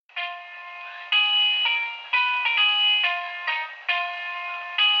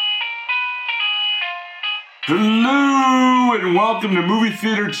Hello and welcome to Movie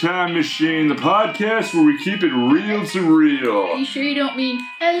Theater Time Machine, the podcast where we keep it real to real. Are you sure you don't mean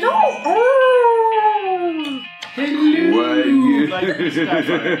hello? Hello.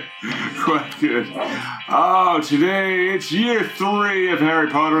 Like Quite good. Oh, today it's year 3 of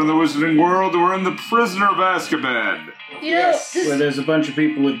Harry Potter and the Wizarding World, and we're in the Prisoner of Azkaban. You know, where there's a bunch of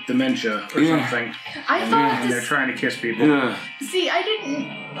people with dementia or something, I thought and they're trying to kiss people. Yeah. See, I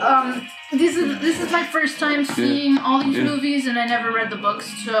didn't. This is my first time seeing all these movies, and I never read the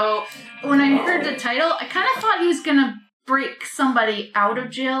books. So when I heard the title, I kind of thought he was gonna break somebody out of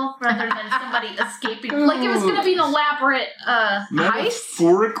jail rather than somebody escaping. Like it was gonna be an elaborate heist.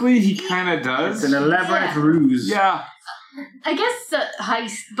 Metaphorically, he kind of does. It's an elaborate ruse. Yeah. I guess a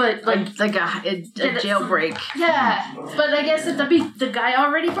heist, but like a jailbreak. Yeah, but I guess the guy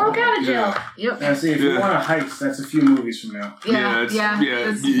already broke out of jail. Yep. Now, see, if you want a heist, that's a few movies from now. You're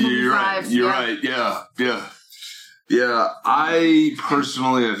right. You're right. Yeah, I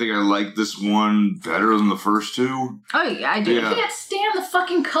think I like this one better than the first two. Oh, yeah, I do. Yeah. I can't stand the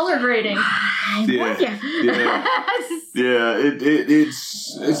fucking color grading.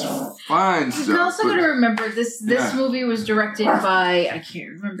 It's fine stuff. You're also going to remember this movie was directed by, I can't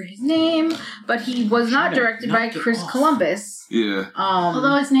remember his name, but he was not directed by Chris Columbus. Yeah.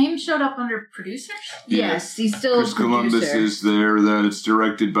 Although his name showed up under producers? Yes, he's still Chris a producer. Columbus is there, that it's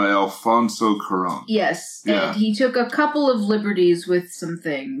directed by Alfonso Cuarón. Yes, Yeah. and he took a couple of liberties with some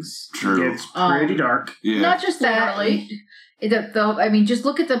things. True. It's pretty dark. Yeah. Not just that. Literally. I mean, just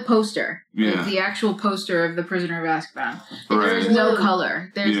look at the poster. Yeah. The actual poster of the Prisoner of Azkaban. Right. There's no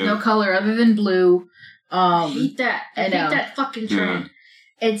color. There's Yeah. no color other than blue. I hate that. I hate know. that fucking trend.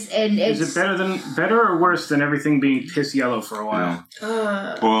 It's Is it better or worse than everything being piss yellow for a while?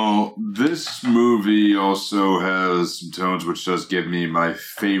 Well, this movie also has some tones, which does give me my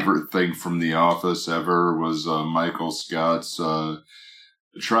favorite thing from The Office ever was Michael Scott's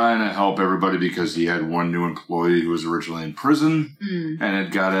trying to help everybody because he had one new employee who was originally in prison and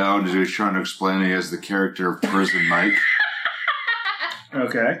had got out, and he was trying to explain he has the character of Prison Mike.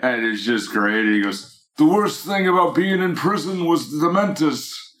 Okay. And it's just great. He goes, the worst thing about being in prison was the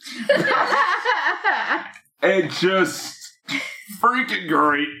Dementors. It just freaking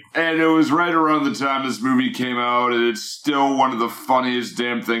great. And it was right around the time this movie came out, and it's still one of the funniest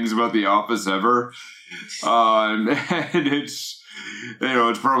damn things about The Office ever. And it's,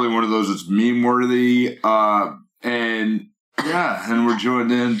 it's probably one of those that's meme-worthy. And we're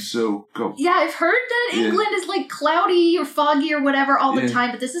joined in, so go. Yeah, I've heard that England is like cloudy or foggy or whatever all the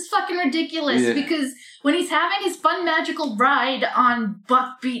time, but this is fucking ridiculous because when he's having his fun magical ride on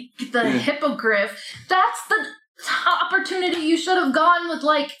Buckbeak the Hippogriff, that's the opportunity you should have gone with,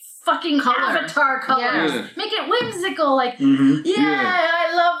 like, fucking Avatar colors. Yeah. Make it whimsical, like, Yeah.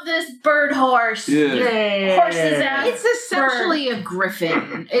 I love this bird horse. Yeah. Horses ass. It's essentially a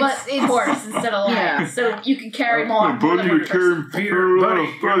griffin. It's horse instead of lion, so you can carry more. Buddy, you carry Peter, buddy.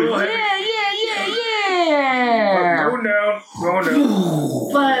 Yeah. Going down.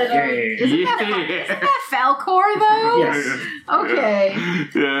 But Isn't that Falcor, though? Yes. Okay.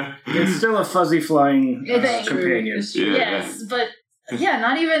 Yeah. It's still a fuzzy flying It's true. companion. It's true. yes, but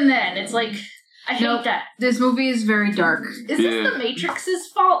not even then. It's like, I hate that. This movie is very dark. Is this the Matrix's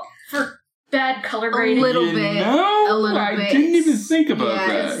fault for bad color grading? A little bit. I didn't even think about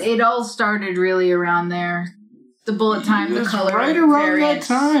that. It all started really around there. The bullet time, the color right around variants.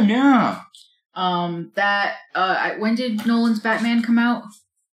 that time, yeah. When did Nolan's Batman come out?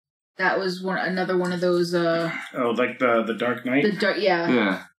 That was another one of those. Like the Dark Knight.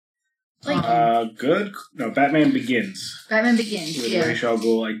 Yeah. Like, Good. No, Batman Begins. Batman Begins. With Yeah. Ra's al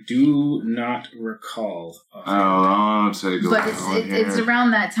Ghul. I do not recall. I'll take a look. But it's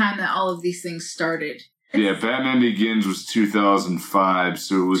around that time that all of these things started. Yeah, Batman Begins was 2005,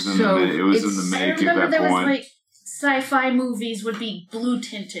 so it was in the I make remember at that there point. was like sci-fi movies would be blue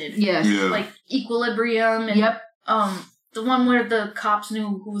tinted. Yes. Yeah. Like Equilibrium and the one where the cops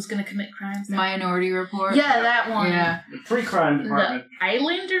knew who was going to commit crimes. Minority Report. Yeah, that one. Yeah. The pre-crime department. The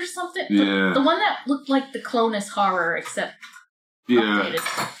Island or something. Yeah. The one that looked like the Clonus horror, except updated.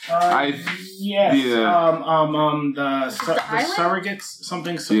 Yes. Yeah. The Island? surrogates,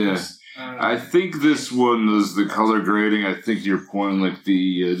 something. Yeah. I think this one was the color grading. I think to your point, like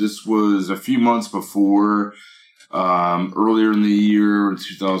this was a few months before, earlier in the year,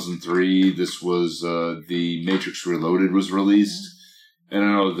 2003, this was, the Matrix Reloaded was released. And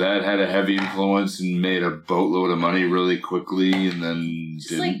I know that had a heavy influence and made a boatload of money really quickly and then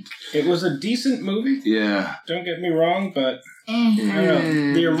didn't. It was a decent movie. Yeah. Don't get me wrong, but...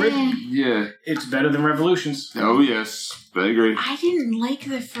 The original, it's better than Revolutions. Oh yes, I agree. I didn't like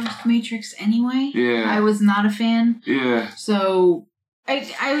the first Matrix anyway. Yeah, I was not a fan. Yeah, so I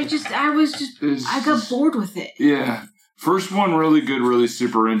got bored with it. Yeah. First one, really good, really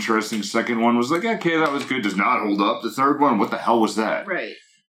super interesting. Second one was like, okay, that was good. Does not hold up. The third one, what the hell was that? Right.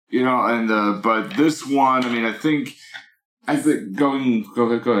 You know, and but this one, I mean, I think go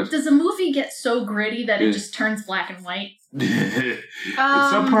ahead. Does a movie get so gritty that it just turns black and white?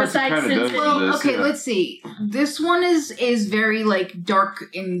 Some parts it kind of does. Well, okay, let's see. This one is very like dark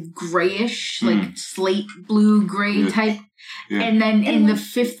and grayish, like slate blue gray type. Yeah. And then in the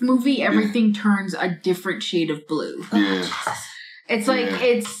fifth movie, everything turns a different shade of blue. Yeah. It's like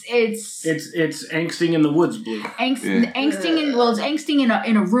it's angsting in the woods blue. Angsting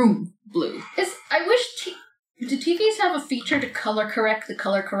in a room blue. I wish do TVs have a feature to color correct the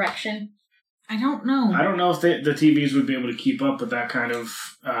color correction? I don't know. I don't know if the TVs would be able to keep up with that kind of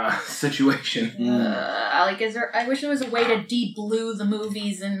situation. I wish there was a way to de-blue the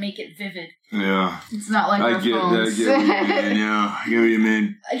movies and make it vivid. Yeah. It's not like our phones. I get what you mean, yeah. I get what you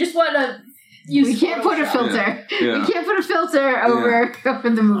mean. I just want to use We can't put a filter. Yeah. We can't put a filter over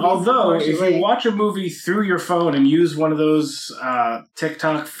the movies. Although, if you watch a movie through your phone and use one of those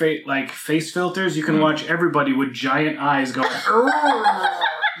TikTok face filters, you can watch everybody with giant eyes going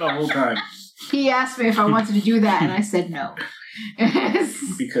the whole time. He asked me if I wanted to do that, and I said no.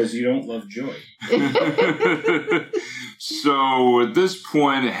 Because you don't love joy. So, at this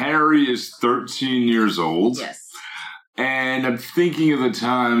point, Harry is 13 years old. Yes. And I'm thinking of the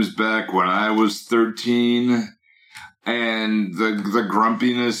times back when I was 13, and the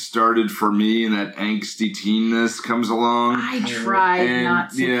grumpiness started for me, and that angsty teenness comes along. I tried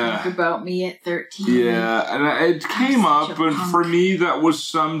not to think about me at 13. Yeah, and it came up, and for me, that was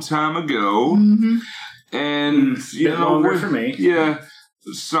some time ago. Mm-hmm. And, you know, longer for me. Yeah,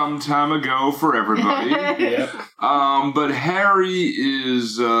 some time ago for everybody. Yep. But Harry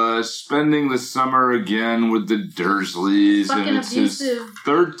is spending the summer again with the Dursleys, and it's his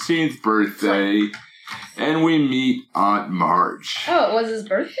 13th birthday. And we meet Aunt Marge. Oh, it was his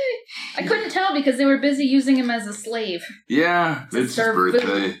birthday? I couldn't tell because they were busy using him as a slave. Yeah, it's his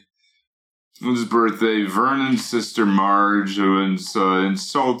birthday. It was his birthday. Vernon's sister Marge was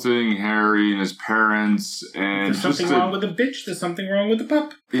insulting Harry and his parents. And there's something wrong with the bitch. There's something wrong with the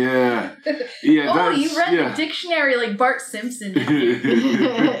pup. Yeah. You read the dictionary like Bart Simpson.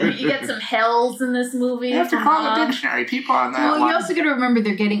 You get some hells in this movie. You have to call the dictionary. People on that you also got to remember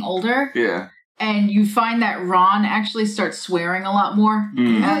they're getting older. Yeah. And you find that Ron actually starts swearing a lot more.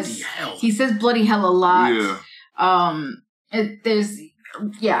 As he says bloody hell a lot.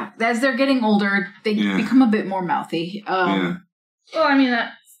 Yeah. As they're getting older, they become a bit more mouthy. Well, I mean,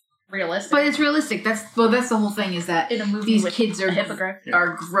 that's realistic. But it's realistic. That's the whole thing, is that in a movie these kids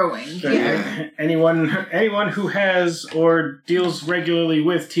are growing. Yeah. Anyone who has or deals regularly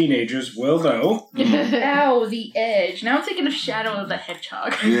with teenagers will know. Ow, the edge. Now I'm thinking of Shadow of the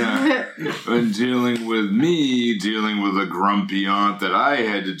Hedgehog. Yeah. And dealing with a grumpy aunt that I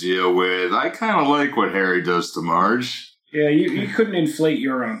had to deal with, I kind of like what Harry does to Marge. Yeah, you couldn't inflate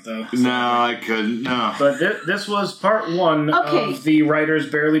your aunt, though. No, I couldn't, no. But this was part one of the writer's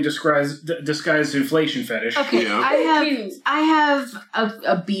barely disguised inflation fetish. Okay, yeah. I have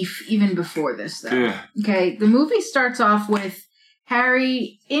a beef even before this, though. Yeah. Okay, the movie starts off with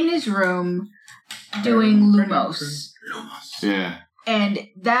Harry in his room doing Lumos. Yeah. And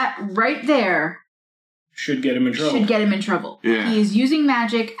that right there should get him in trouble. Yeah. He is using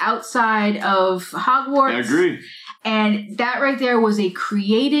magic outside of Hogwarts. I agree. And that right there was a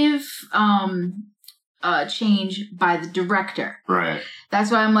creative change by the director. Right. That's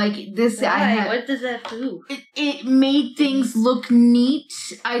why I'm like, this... what does that do? It made things look neat.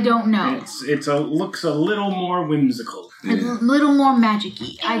 I don't know. It looks a little more whimsical. Yeah. A little more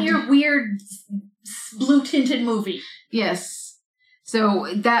magic-y. In your weird blue-tinted movie. Yes. So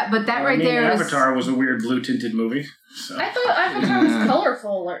that right there Avatar was a weird blue-tinted movie. So. I thought Avatar was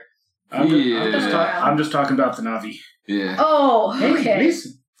colorful. I'm just talking about the Na'vi. Yeah. Oh, okay.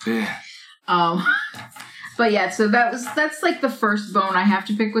 Listen. Yeah. But yeah, so that's like the first bone I have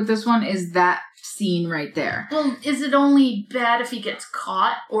to pick with this one, is that scene right there. Well, is it only bad if he gets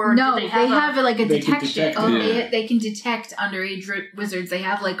caught, or no? Do they have like a detection. They can detect underage wizards. They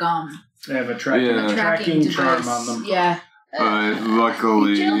have like They have a tracking charm on them. Yeah.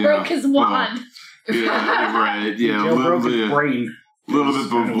 Luckily, he jailbroke his wand. Yeah, right. Yeah, jailbroke his brain.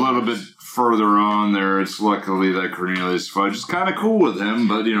 Little bit further on there, it's luckily that Cornelius Fudge is kind of cool with him,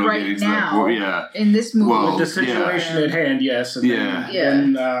 but right getting to now, that point, yeah. In this movie, with the situation at hand, yes, and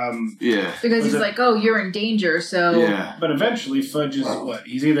then because he's like, "Oh, you're in danger," so But eventually, Fudge is what?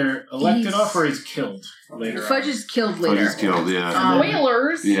 He's either elected off or he's killed later. Fudge is killed later. Fudge is killed,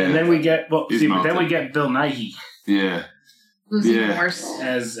 Spoilers. Yeah, and then we get but then we get Bill Nighy. Yeah. Who's even worse?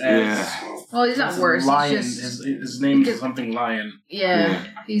 As well, he's not worse. Lion. He's just, his name is something Lion. Yeah.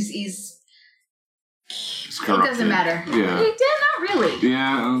 He's it doesn't matter. Yeah. Not really.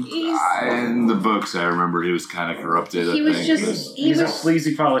 Yeah. In the books, I remember he was kind of corrupted. He's a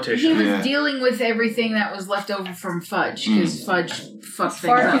sleazy politician. He was dealing with everything that was left over from Fudge because Fudge fucked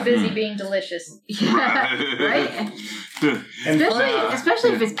things up. Far too busy being delicious. Yeah. Right?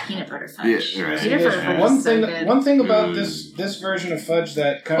 Especially if it's peanut butter fudge. Yeah, right. Peanut butter fudge is so good. One thing about this version of Fudge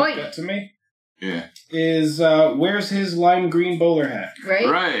that kind of got to me is where's his lime green bowler hat?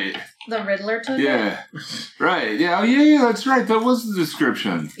 Right. The Riddler took it? Yeah. Right. Yeah. Oh, yeah, that's right. That was the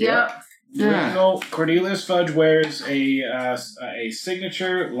description. Yep. Yeah. Cornelius Fudge wears a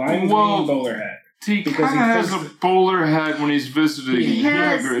signature lime green bowler hat. He kind of has a bowler hat when he's visiting. He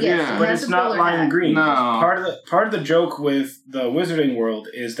has, but it's not lime green. No. Part of the joke with the Wizarding World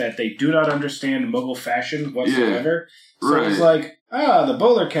is that they do not understand Muggle fashion whatsoever. Yeah. So it's like, the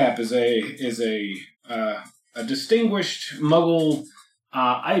bowler cap is a distinguished Muggle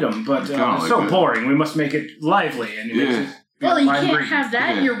item, but it's so boring. We must make it lively, and well, you can't have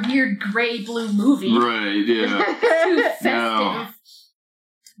that in your weird gray-blue movie. Right? Yeah. Too festive. No.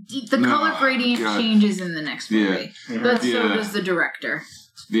 The color gradient changes in the next movie, but so does the director.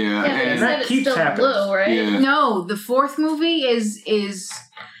 Yeah, and that keeps still happening. Blue, right? Yeah. No, the fourth movie is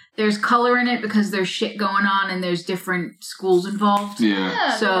there's color in it because there's shit going on and there's different schools involved.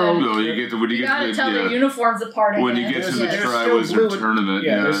 Yeah. So you gotta tell the uniforms apart. When you get to the Triwizard Tournament,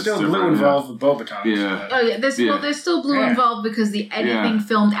 there's still blue involved with Bobatons. Yeah. Oh yeah, there's still blue involved because the editing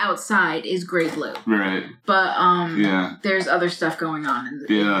filmed outside is gray blue. Right. But there's other stuff going on in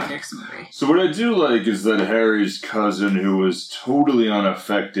the next movie. So what I do like is that Harry's cousin, who was totally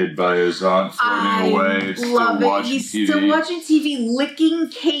unaffected by his aunt floating away, is still watching He's TV. still watching TV, licking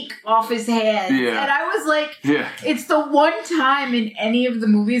cake off his hands. Yeah. And I was like, it's the one time in any of the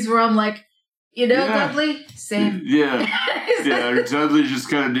movies where I'm like, Dudley, same. Yeah. Dudley's just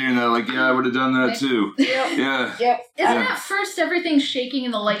kind of doing that, like, I would have done that too. Yep. Yeah. Yep. Isn't at first everything's shaking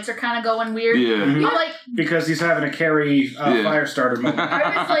and the lights are kind of going weird? Yeah. I'm like, because he's having a carry fire starter moment.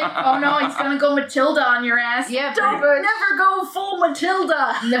 I was like, oh no, he's going to go Matilda on your ass. Yeah, never go full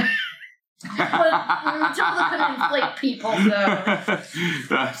Matilda. No. But Matilda can inflate people, so.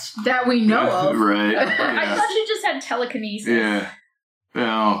 That we know of. Right. I thought she just had telekinesis. Yeah.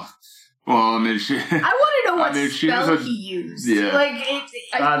 Well, I mean, I want to know what spell he used. Yeah. Like,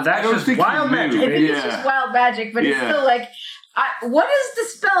 that's just wild magic. I think it's just wild magic, but it's still like, what is the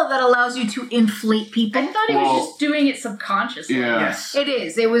spell that allows you to inflate people? I thought he was just doing it subconsciously. Yeah. Yes. It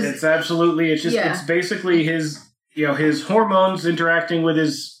is. It's absolutely, it's just, it's basically his hormones interacting with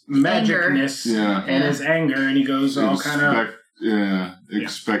his magicness and his anger, and he goes all kind of...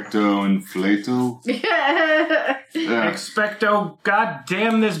 Expecto inflato. Expecto, god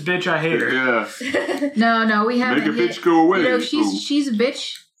damn this bitch, I hate her. Yeah. No, we haven't Make a bitch go away. She's a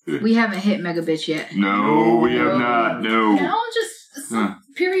bitch. We haven't hit Mega Bitch yet. No, we have not. No. Now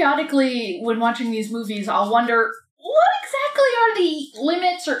periodically when watching these movies, I'll wonder, what exactly are the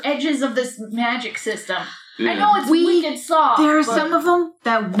limits or edges of this magic system? I know it's wicked soft. There are some of them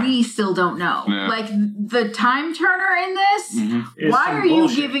that we still don't know. Yeah. Like the time turner in this. Mm-hmm. Why are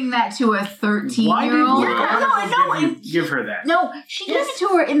you giving that to a 13-year-old? I know. Give her that. No, she gave it to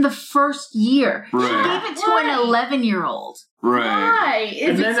her in the first year. Right. She gave it to an 11-year-old. Right.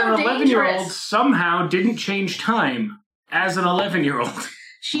 And then an 11-year-old somehow didn't change time as an 11-year-old.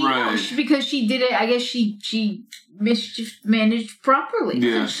 Because she did it. I guess she managed properly.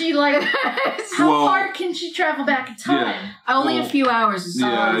 Yeah. She how far can she travel back in time? Yeah. Only a few hours. It's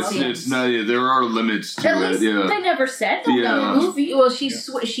not. Yeah, there are limits to At least they never said that in the movie. Well, she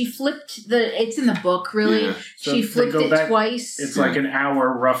flipped it's in the book. Really, so she flipped it twice. It's like an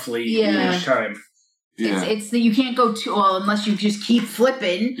hour roughly each time. Yeah. It's that you can't go too unless you just keep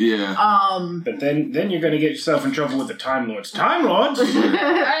flipping. Yeah. But then you're going to get yourself in trouble with the Time Lords. Time Lords.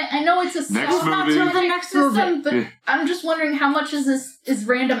 I know it's a next movie. Not the next system, but I'm just wondering how much is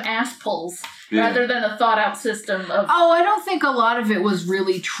random ass pulls rather than a thought out system of. Oh, I don't think a lot of it was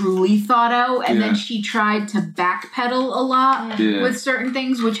really truly thought out, and then she tried to backpedal a lot with certain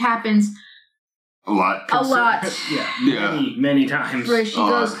things, which happens. A lot. Many times. Where she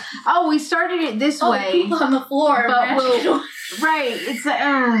goes, we started it this way. People on the floor. But right. It's like,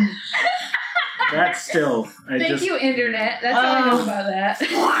 That's still. Thank you, Internet. That's all I know about that.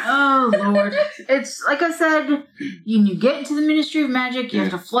 Oh, Lord. It's, like I said, when you get into the Ministry of Magic, you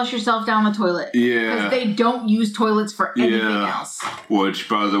have to flush yourself down the toilet. Yeah. Because they don't use toilets for anything else. Which,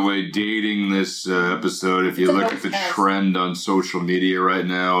 by the way, dating this episode, if you look at the trend on social media right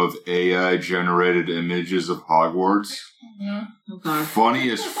now of AI-generated images of Hogwarts, oh, God. Funny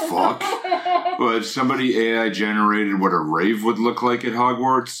as fuck. But somebody AI-generated what a rave would look like at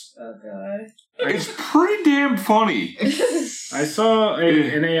Hogwarts. Oh, God. It's pretty damn funny. I saw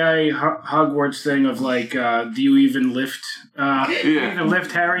an AI Hogwarts thing of like, do you even lift? Even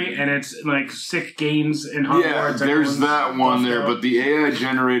lift Harry, and it's like sick gains in Hogwarts. Yeah, there's that one there, but the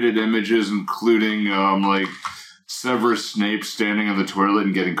AI-generated images, including like Severus Snape standing on the toilet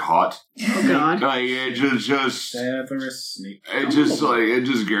and getting caught. Oh, God. Like it just Severus Snape. It's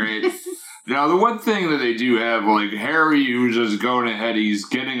just great. Now, the one thing that they do have, like, Harry, who's just going ahead, he's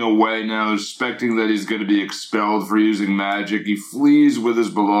getting away now, expecting that he's going to be expelled for using magic. He flees with his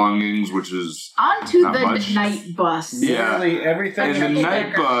belongings, which is onto not the much. night bus. Yeah. Literally everything. And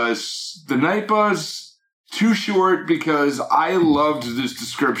the night bus, too short because I loved this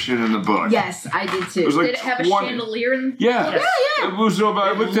description in the book. Yes, I did too. It was like Did it have a chandelier in Yeah. It was,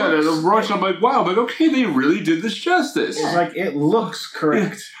 I looked at it, I'm like, wow, but okay, they really did this justice. It's like, it looks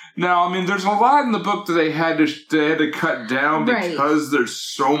correct. Now, I mean, there's a lot in the book that they had to cut down because there's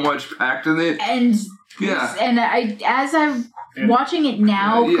so much packed in it. And as I'm watching it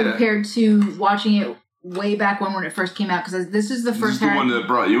now compared to watching it way back when it first came out, because this is the first. This is the one that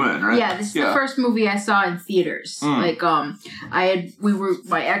brought you in, right? Yeah, this is the first movie I saw in theaters. Like, my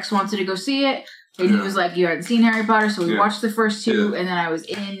ex wanted to go see it, and he was like, "You hadn't seen Harry Potter," so we watched the first two, and then I was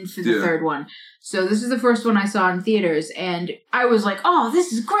in for the third one. So this is the first one I saw in theaters, and I was like, "Oh,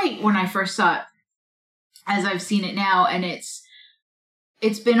 this is great!" when I first saw it. As I've seen it now, and it's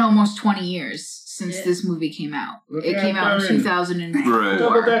been almost 20 years since this movie came out. It came out in 2004. Right.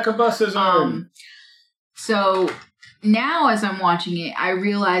 Double-decker buses are. So now, as I'm watching it, I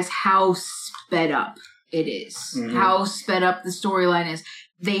realize how sped up it is. Mm-hmm. How sped up the storyline is.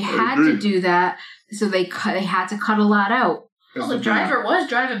 They had to do that, so they had to cut a lot out. Well, the driver was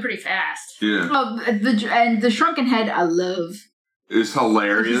driving pretty fast. Yeah. Oh, the shrunken head, I love. It's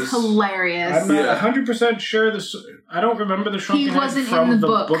hilarious. It's hilarious. I'm not 100% sure. I don't remember the shrunken head from the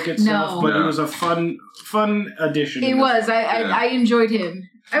book itself, but it was a fun addition. It was. I enjoyed him.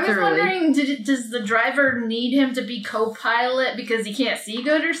 I was wondering, does the driver need him to be co-pilot because he can't see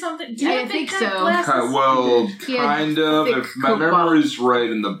good or something? I think so. Kind of. If my memory's right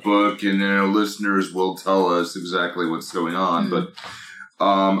in the book, and listeners will tell us exactly what's going on, but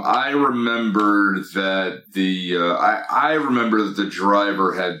I remember that I remember that the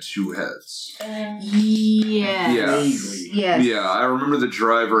driver had two heads. Yes. Yeah, I remember the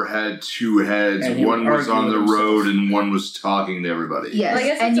driver had two heads. One was on the road and one was talking to everybody. Yes, well, I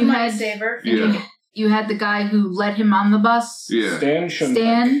guess it's a lightsaber. You had the guy who led him on the bus. Yeah. Stan.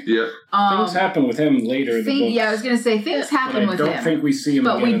 Yeah. Things happen with him later in the book. Yeah, I was going to say, things happen with him. I don't think we see him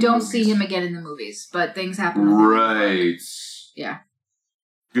again. But we don't see him again in the movies. But things happen with him. Right. Yeah.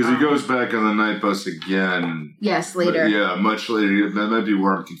 Because he goes back on the night bus again. Yes, later. Much later. That might be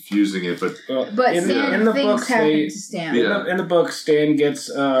where I'm confusing it, but in the book, happen to Stan. In the book, Stan gets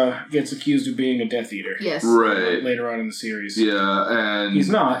accused of being a Death Eater. Yes, right. Later on in the series. Yeah, and he's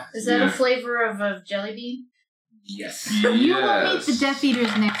not. Is that a flavor of a jelly bean? Yes. You will meet the Death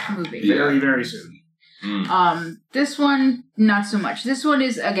Eaters next movie. Very, very soon. This one, not so much. This one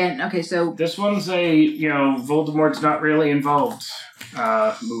is, again, okay, so... This one's a, Voldemort's not really involved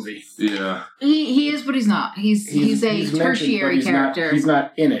movie. Yeah. He is, but he's not. He's a tertiary character. He's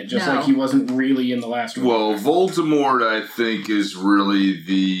not in it, just like he wasn't really in the last one. Well, Voldemort, I think, is really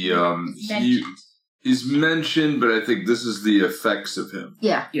the... He's mentioned, but I think this is the effects of him.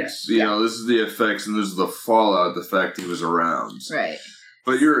 Yeah. Yes. This is the effects, and this is the fallout, the fact he was around. Right.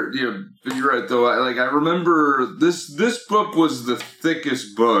 But you're right though. I remember this book was the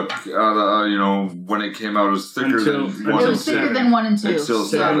thickest book. When it came out, it was thicker than 1 and 2. It was thicker than 1 and 2. Until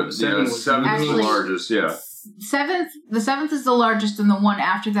 7. Yeah, 7 is the largest. Yeah. The 7th is the largest, and the one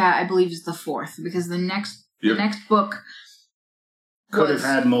after that, I believe, is the 4th, because the next book could have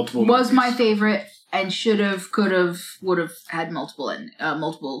had multiple. Was movies. my favorite. And would have had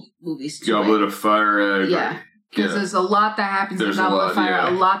multiple movies. Goblet of Fire. Yeah. Because there's a lot that happens in Goblet of Fire,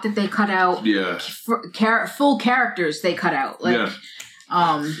 a lot that they cut out. Yeah. Full characters they cut out.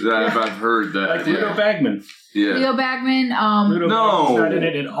 I've heard that. Like Leo Bagman. Yeah. Leo Bagman. Leo Bagman's not in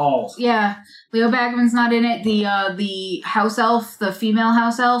it at all. Yeah. Leo Bagman's not in it. The house elf, the female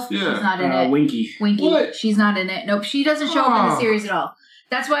house elf, she's not in it. Winky. What? She's not in it. Nope, she doesn't show up in the series at all.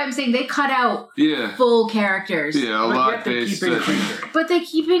 That's why I'm saying they cut out full characters. Yeah, a lot based on Creature. But they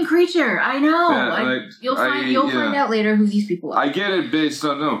keep in Creature. I know. Yeah, you'll find out later who these people are. I get it based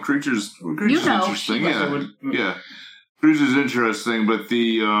on Creature's interesting. Yeah. Creature's interesting, but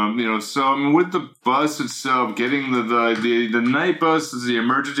the with the bus itself, getting the night bus is the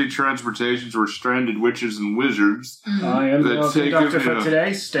emergency transportation for stranded witches and wizards. I am the conductor for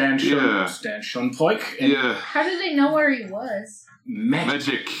today, Stan Schunploik. Yeah. How did they know where he was?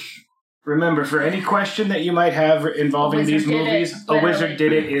 Magic. Remember, for any question that you might have involving these movies, a wizard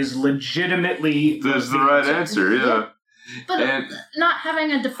did it is legitimately that's the right answer. Yeah. But not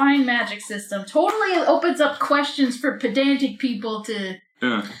having a defined magic system totally opens up questions for pedantic people to...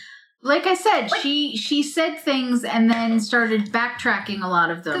 Yeah. Like I said, she said things and then started backtracking a lot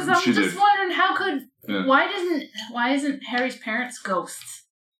of them. Because I'm just wondering how could... Yeah. Why isn't Harry's parents ghosts?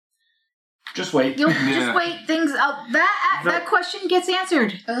 Just wait. Just wait. Things up. That question gets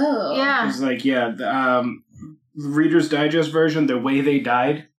answered. Oh. Yeah. It's like, the Reader's Digest version, the way they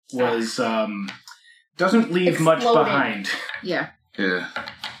died was... doesn't leave much behind. Yeah. Yeah.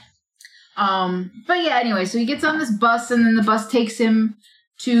 But yeah, anyway, so he gets on this bus, and then the bus takes him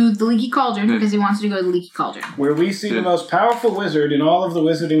to the Leaky Cauldron because he wants to go to the Leaky Cauldron. Where we see the most powerful wizard in all of the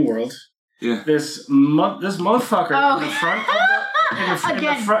wizarding world. Yeah. This motherfucker in the front of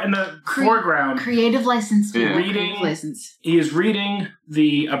in the foreground. Creative license. Yeah. He is reading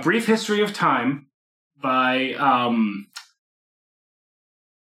A Brief History of Time by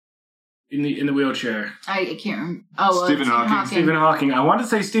in the wheelchair. I can't remember. Oh, Stephen Hawking. Stephen Hawking. I wanted to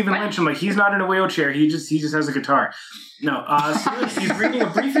say Stephen Lynch. I'm like, he's not in a wheelchair. He just has a guitar. No, so he's reading A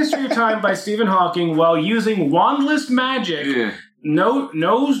Brief History of Time by Stephen Hawking while using wandless magic. Yeah. No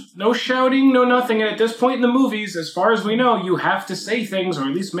shouting, no nothing. And at this point in the movies, as far as we know, you have to say things or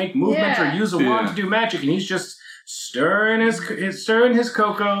at least make movements or use a wand to do magic. And he's just stirring his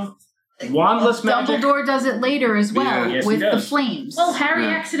cocoa. Wandless magic. Dumbledore does it later as well with the flames. Well, Harry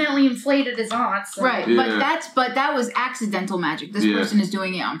accidentally inflated his aunt. So. Right, but that was accidental magic. This person is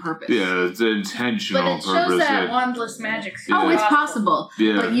doing it on purpose. Yeah, it's intentional. But it shows that wandless magic. Oh, it's possible.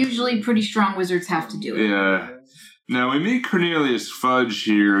 Yeah. But usually pretty strong wizards have to do it. Yeah. Now we meet Cornelius Fudge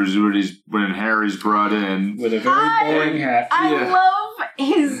here when Harry's brought in with a very boring hat. I love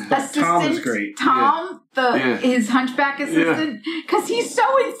his assistant, Tom is great. Tom, his hunchback assistant, because he's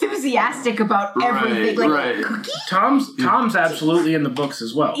so enthusiastic about everything. Cookie. Tom's absolutely in the books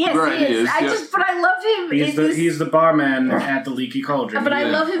as well. Yes, he is. But I love him. He's the barman at the Leaky Cauldron. But I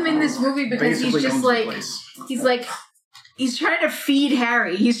love him in this movie because he's just like he's trying to feed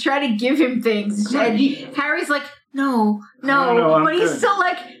Harry. He's trying to give him things, and Harry's like. No, but he's still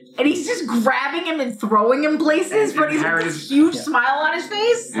like, and he's just grabbing him and throwing him places, but he's got this huge smile on his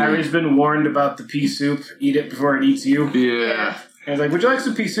face. Harry's been warned about the pea soup. Eat it before it eats you. Yeah. And he's like, would you like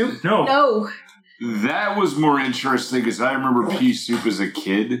some pea soup? No. That was more interesting because I remember pea soup as a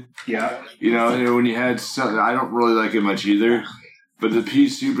kid. Yeah. When you had something, I don't really like it much either. But the pea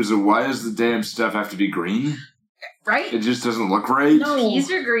soup why does the damn stuff have to be green? Right? It just doesn't look right. No,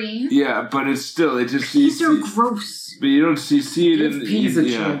 peas are green. Yeah, but it's still, peas are gross. But you don't see it in peas a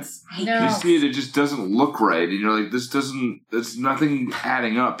chance. I know. You see it just doesn't look right, and you're like, there's nothing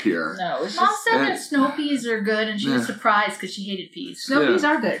adding up here. No, it's Mom said that snow peas are good, and she was surprised because she hated peas. Snow peas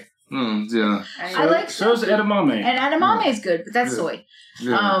are good. Yeah. I like so's edamame. And edamame is good, but that's soy.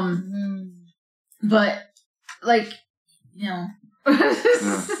 Yeah. But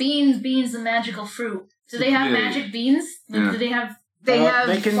beans, the magical fruit. Do they have magic beans? Yeah. Do they have? They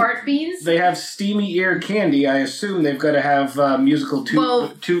have fart beans. They have steamy ear candy. I assume they've got to have musical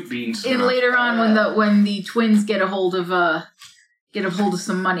toot beans. And later on, when the twins get a hold of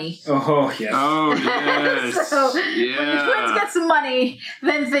some money. Oh yes. Oh yes. So when the twins get some money,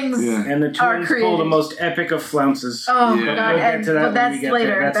 then things and the twins pull the most epic of flounces. Oh god! We'll get to that but that's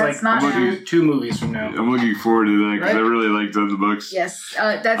later. That's not two movies from now. I'm looking forward to that because I really liked the books. Yes,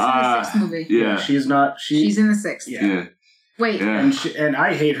 that's in the 6th movie. Yeah, she's not. She's in the 6th. Yeah. Wait, and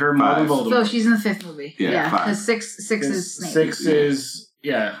I hate her more than Voldemort. So she's in the 5th movie. Yeah, because 6 is Snape. 6 is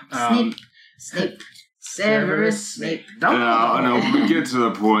Snape. Severus Snape. No, we get to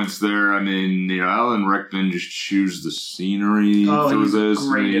the points there. I mean, Alan Rickman just chews the scenery through this.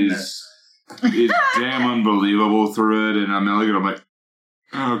 Great in this. It's damn unbelievable through it, and I'm looking at him like,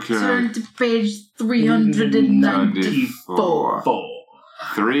 okay. Turn to page 394.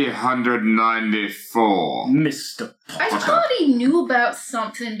 394. Mr. I thought he knew about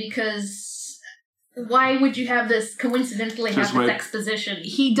something because why would you have this coincidentally have this exposition?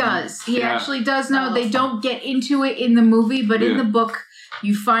 He does. He actually does know. They don't get into it in the movie, but in the book,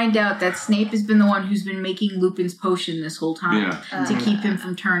 you find out that Snape has been the one who's been making Lupin's potion this whole time to keep him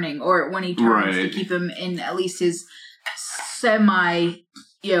from turning, or when he turns to keep him in at least his semi,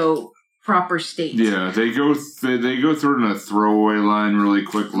 proper state. Yeah, they go through it in a throwaway line really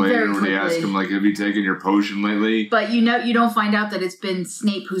quick later when they ask him, like, have you taken your potion lately? But you don't find out that it's been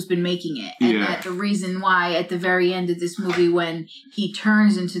Snape who's been making it. And that the reason why at the very end of this movie when he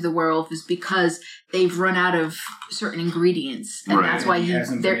turns into the werewolf is because they've run out of certain ingredients. And that's why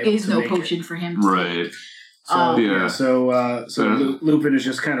there is no potion for him to take. So Lupin is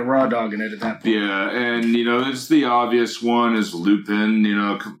just kind of raw dogging it at that point. Yeah, and it's the obvious one is Lupin.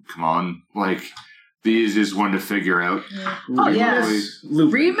 Come on, like the easiest one to figure out. Yeah. Oh yes,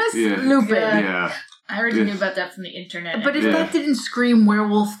 Remus Lupin. Yeah. I already knew about that from the internet. But if that didn't scream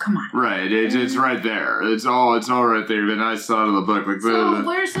werewolf, come on. Right, it's right there. It's all right there. But I saw it in the book. Like, so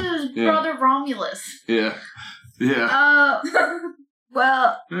where's his brother Romulus? Yeah.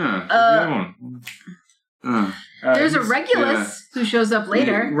 There's a Regulus who shows up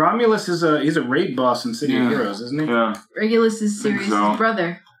later. Yeah, Romulus he's a raid boss in City of Heroes, isn't he? Yeah. Regulus is Sirius's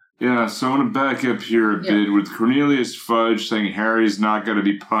brother. Yeah, so I'm going to back up here a bit with Cornelius Fudge saying Harry's not going to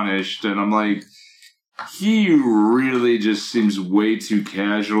be punished, and I'm like, he really just seems way too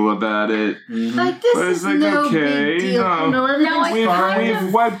casual about it. Mm-hmm. Like, this is like, no big deal.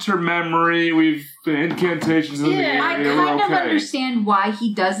 We've wiped her memory, we've incantations in the air. I kind of understand why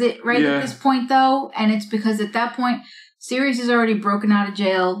he does it at this point, though, and it's because at that point, Sirius has already broken out of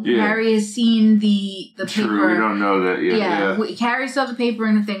jail. Yeah. Harry has seen the paper. True, we don't know that yet. Yeah. Harry saw the paper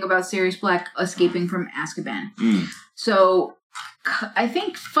and the thing about Sirius Black escaping from Azkaban. So I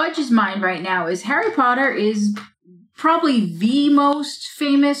think Fudge's mind right now is Harry Potter is probably the most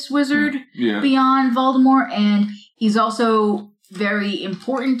famous wizard beyond Voldemort, and he's also very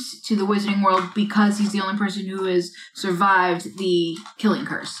important to the wizarding world because he's the only person who has survived the killing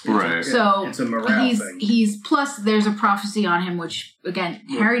curse. Right. So it's a morale thing. He's plus there's a prophecy on him, which again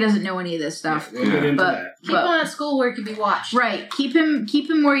Harry doesn't know any of this stuff. We'll get into that. Keep him at school where he can be watched. Right. Keep him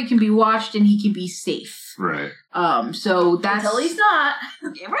where he can be watched and he can be safe. Right. So that's until he's not.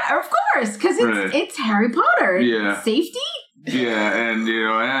 Of course, because it's Harry Potter. Yeah. Safety. Yeah, and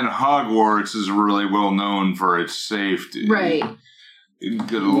and Hogwarts is really well known for its safety. Right.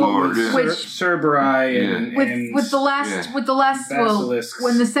 Good Lord. Cerberus and with the last basilisks.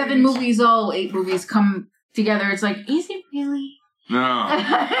 when the 8 movies come together, it's like, is it really? No.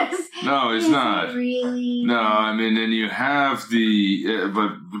 No, it's not. Really? No, I mean, and you have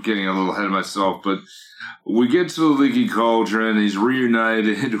but getting a little ahead of myself, but we get to the Leaky Cauldron, he's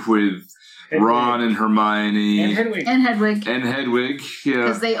reunited with Ron and Hermione. And Hedwig. Yeah.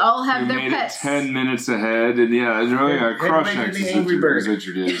 Because they all have their made pets. It 10 minutes ahead, and Crookshanks is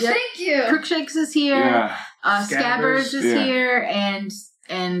introduced. Thank you. Crookshanks is here. Yeah. Scabbers is here, and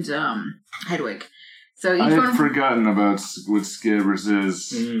Hedwig. So I had forgotten about what Scabbers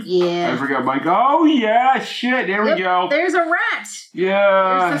is. Yeah. I forgot, Mike. Oh, yeah, shit, there we go. There's a rat.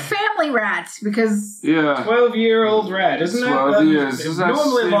 Yeah. There's the family rat, because... Yeah. 12-year-old rat, isn't 12 years. It's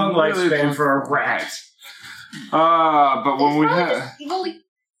normally long lifespan for a rat. But when we had...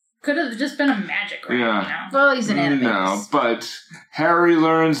 Could have just been a magic rat, Yeah. Well, he's an animator. No, but Harry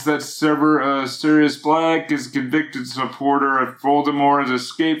learns that Sirius Black is a convicted supporter of Voldemort, has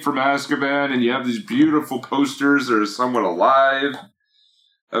escaped from Azkaban, and you have these beautiful posters that are somewhat alive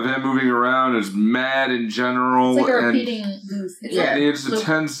of him moving around. It's mad in general. It's like a repeating booth. And he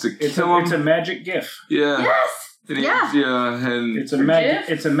attempts to kill him. It's a magic gif. Yeah. Yes! And and it's a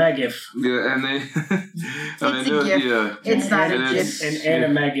magif. Yeah, and they. It's a gif. Yeah, it's not a gif. And a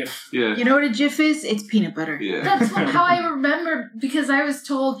magif. Yeah. You know what a gif is? It's peanut butter. Yeah. That's how I remember, because I was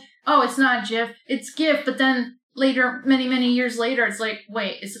told, oh, it's not GIF, it's GIF, but then later, many years later, it's like,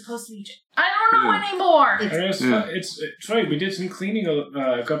 wait, it's supposed to be GIF. I don't know anymore. It's funny. We did some cleaning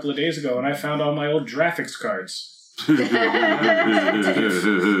a couple of days ago, and I found all my old graphics cards.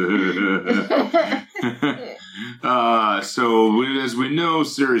 So as we know,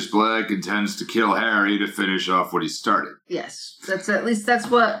 Sirius Black intends to kill Harry to finish off what he started. Yes, that's what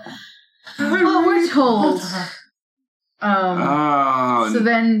we're told.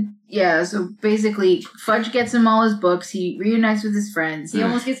 So basically, Fudge gets him all his books. He reunites with his friends. He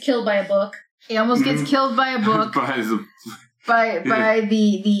almost gets killed by a book. He almost gets killed by a book. by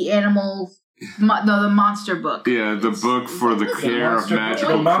the animal. The monster book. Yeah, the book for the care of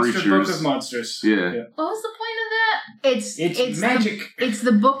magical creatures. The monster book of monsters. Yeah. What was the point of that? It's magic. It's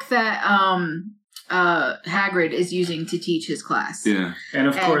the book that Hagrid is using to teach his class. Yeah. And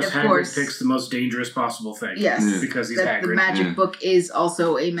of course, Hagrid picks the most dangerous possible thing. Yes. Because he's Hagrid. The magic book is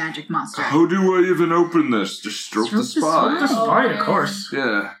also a magic monster. How do I even open this? Just stroke the spine. Stroke the spine, of course.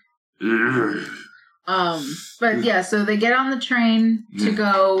 Yeah. But yeah, so they get on the train to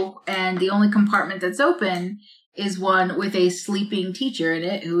go, and the only compartment that's open is one with a sleeping teacher in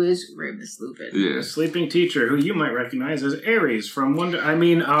it, who is Remus Lupin. Yeah. A sleeping teacher, who you might recognize as Ares from Wonder...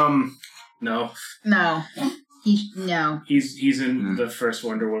 No. No. He's in the first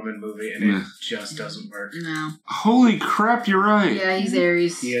Wonder Woman movie, and it just doesn't work. No. Holy crap, you're right. Yeah, he's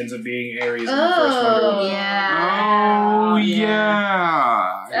Ares. He ends up being Ares in the first Wonder Woman. Yeah. Oh,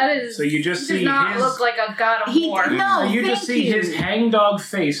 yeah. That is... So you just does see not his... look like a god of war. No, so you just see his hangdog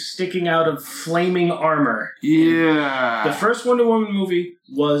face sticking out of flaming armor. Yeah. The first Wonder Woman movie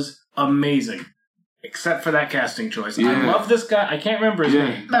was amazing. Except for that casting choice. Yeah. I love this guy. I can't remember his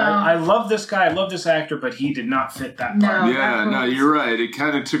name. No. I love this guy. I love this actor, but he did not fit that part. No, you're right. It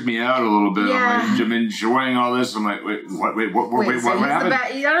kind of took me out a little bit. Yeah. I'm enjoying all this. I'm like, what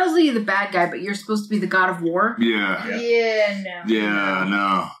happened? Not only the bad guy, but you're supposed to be the god of war. Yeah. Yeah,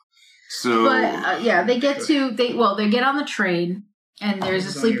 no. So, but they get on the train, and there's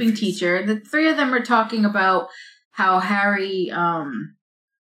a sleeping teacher. And the three of them are talking about how Harry.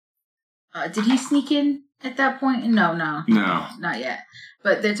 Did he sneak in at that point? No, not yet.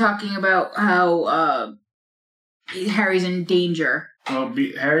 But they're talking about how Harry's in danger. Well,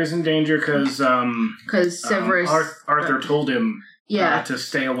 Harry's in danger because Severus Arthur told him to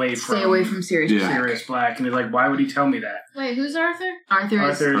stay away from Sirius Black, and he's like, why would he tell me that? Wait, who's Arthur?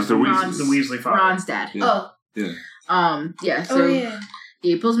 Arthur's the Weasley father. Ron's dad. Yeah. So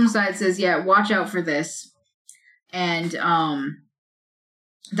he pulls him aside, says, watch out for this. And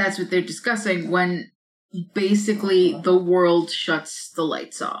that's what they're discussing when basically the world shuts the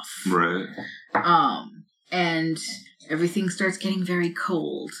lights off. Right. And everything starts getting very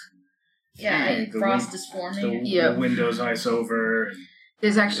cold. Yeah, and frost is forming. The windows ice over.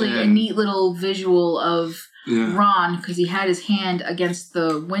 There's actually a neat little visual of Ron, because he had his hand against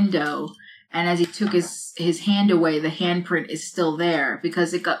the window, and as he took his hand away, the handprint is still there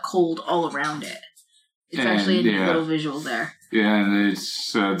because it got cold all around it. It's actually a neat little visual there. Yeah, and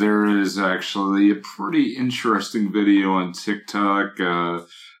it's there is actually a pretty interesting video on TikTok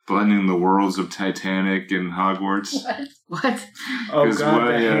blending the worlds of Titanic and Hogwarts. What? Oh God,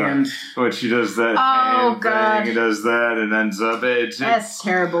 the hand. When she does that hand thing and does that and ends up that's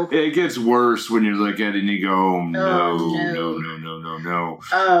terrible. It gets worse when you look at it and you go, no.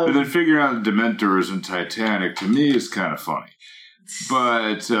 And then figuring out the Dementors in Titanic, to me, is kind of funny.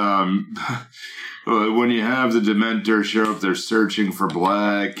 But when you have the Dementors show up, they're searching for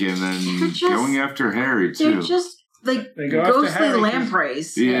Black and then going after Harry, too. They're just like they go ghostly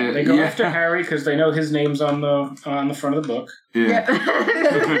lampreys. Yeah, they go after Harry because they know his name's on the front of the book. Yeah.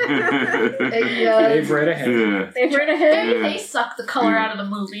 They've read ahead. They've read ahead. Maybe they sucked the color out of the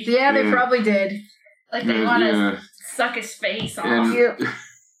movie. Yeah, they probably did. Like they want to suck his face off.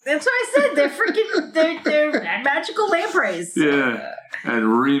 That's what I said. They're magical lampreys. Yeah.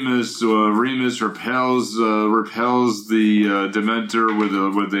 And Remus repels the Dementor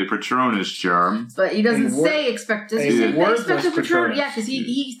with a Patronus charm. But he doesn't say expect. Does he say Expecto Patronum? Yeah, because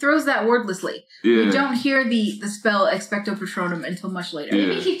he throws that wordlessly. Yeah. You don't hear the spell Expecto Patronum until much later.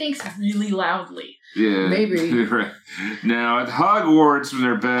 Maybe he thinks really loudly. Yeah. Maybe. Right. Now, at Hogwarts, when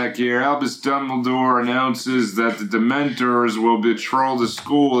they're back here, Albus Dumbledore announces that the Dementors will patrol the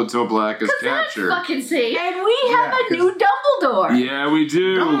school until Black is captured. That's fucking safe. And we have a new Dumbledore. Yeah, we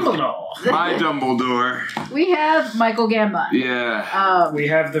do. Dumbledore. My Dumbledore. We have Michael Gambon. Yeah. We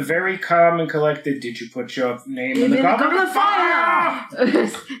have the very calm and collected, did you put your name in the Goblet of Fire?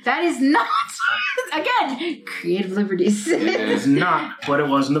 That is not, again, creative liberties. It is not what it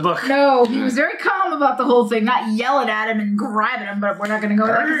was in the book. No, he was very calm about the whole thing, not yelling at him and grabbing him, but we're not going to go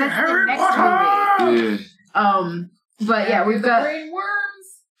there because that's the next movie. But yeah, we've got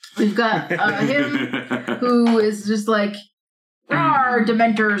him who is just like, rawr,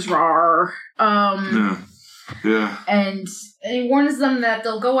 Dementors, rawr. Yeah. And he warns them that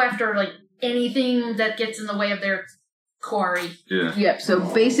they'll go after like anything that gets in the way of their quarry. Yeah. Yep, so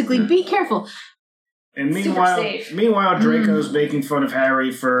basically be careful. And meanwhile, Draco's making fun of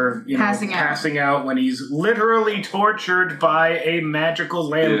Harry for passing out when he's literally tortured by a magical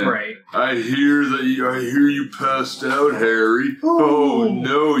lamprey. I hear you passed out, Harry. Oh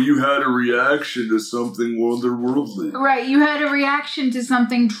no, you had a reaction to something otherworldly. Right, you had a reaction to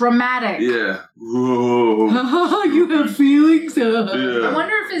something traumatic. Yeah. Whoa. You have feelings. Yeah. I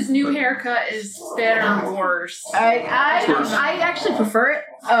wonder if his new haircut is better or worse. I actually prefer it.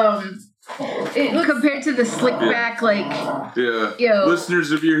 Compared to the slick back,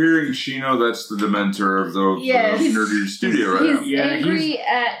 Listeners, if you're hearing Chino, that's the Dementor of the nerdy studio right now. He's angry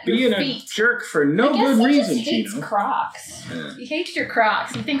at being your feet. a jerk for no good reason, He hates Chino. Crocs. Yeah. He hates your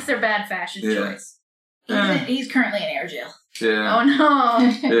Crocs. He thinks they're bad fashion choice. He's currently in air jail. Yeah. Oh no.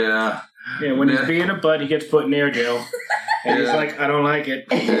 Yeah. Yeah, when he's being a bud, he gets put in air jail. And he's like, I don't like it.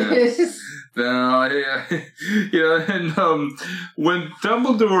 No, and when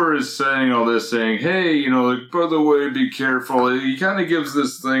Dumbledore is saying all this, saying, "Hey, by the way, be careful," he kind of gives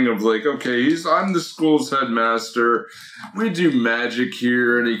this thing of like, "Okay, I'm the school's headmaster. We do magic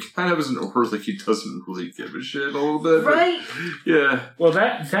here," and he kind of isn't he doesn't really give a shit a little bit, right? But, yeah. Well,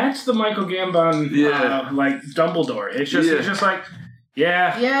 that's the Michael Gambon, Dumbledore. It's just like.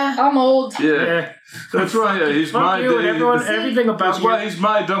 Yeah, I'm old. Yeah, that's right. Yeah, he's my everything about That's why he's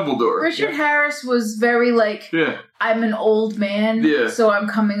my Dumbledore. Richard Harris was very I'm an old man, so I'm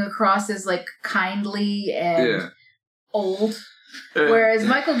coming across as kindly and old. Whereas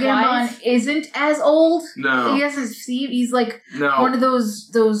Michael Gambon isn't as old. No, he doesn't see. He's one of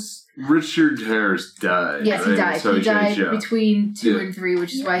those. Richard Harris died. Yes, he died. He died between 2 and 3,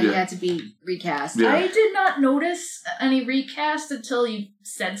 which is why he had to be recast. Yeah. I did not notice any recast until you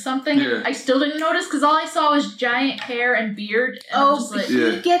said something. Yeah. I still didn't notice because all I saw was giant hair and beard.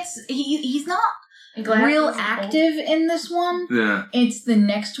 And he's not real active in this one. Yeah, it's the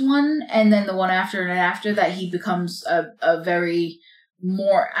next one, and then the one after and after that he becomes a very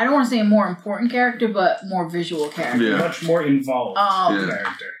more. I don't want to say a more important character, but more visual character. Yeah. Much more involved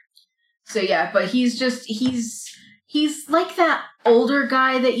character. So but he's like that older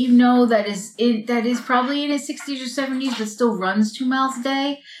guy that that is probably in his 60s or 70s but still runs 2 miles a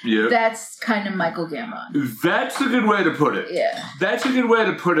day. Yeah. That's kind of Michael Gambon. That's a good way to put it. Yeah. That's a good way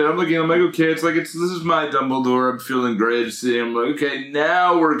to put it. I'm looking, I'm like, okay, this is my Dumbledore. I'm feeling great to see him. I'm like, okay,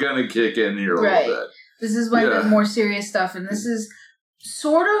 now we're gonna kick in here a little bit. This is the more serious stuff, and this is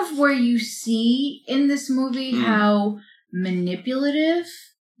sort of where you see in this movie how manipulative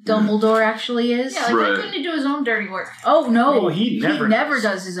Dumbledore actually is. Yeah, why couldn't he do his own dirty work? Oh, no. He never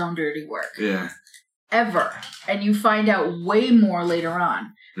does his own dirty work. Yeah. Ever. And you find out way more later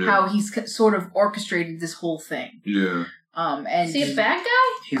on how he's sort of orchestrated this whole thing. Yeah. And is he a bad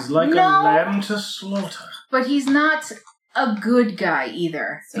guy? He's like a lamb to slaughter. But he's not a good guy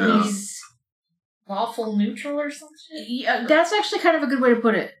either. So he's lawful neutral or something? Yeah, that's actually kind of a good way to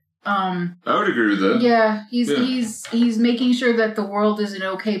put it. I would agree with that. Yeah, he's making sure that the world is an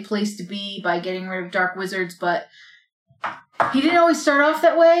okay place to be by getting rid of dark wizards, but he didn't always start off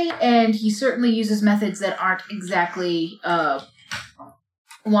that way, and he certainly uses methods that aren't exactly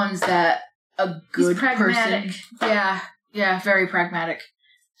ones that a good person. Yeah, very pragmatic.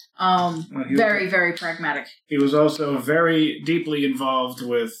 Very, very pragmatic. He was also very deeply involved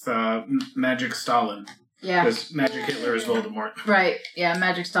with Magic Stalin. Yeah. Because Magic Hitler is Voldemort. Right. Yeah,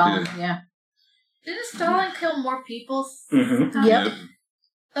 Magic Stalin. Yeah. Didn't Stalin kill more people? Mm-hmm. Yep.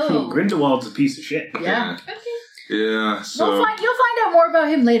 Oh. Grindelwald's a piece of shit. Yeah. Okay. Yeah, so... You'll find out more about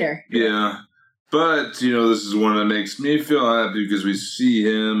him later. Yeah. But, this is one that makes me feel happy because we see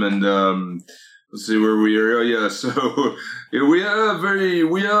him and, let's see where we are. Oh, yeah, so we have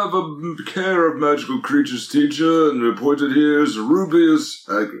a care of magical creatures teacher, and appointed here is Rubius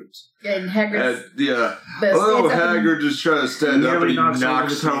Hagrid. And Hagrid. Although Hagrid is trying to stand up and he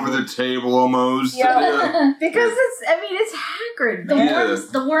knocks over the table almost. Yeah. Because it's Hagrid.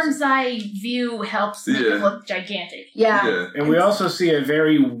 The worm's eye view helps make it look gigantic. Yeah. And we also see a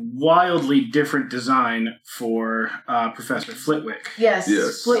very wildly different design for Professor Flitwick. Yes.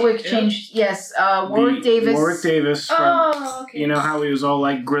 Flitwick changed. Yes. Warwick Davis. Warwick Davis. From, okay. You know how he was all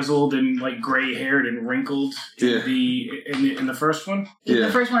grizzled and gray haired and wrinkled in the first one? In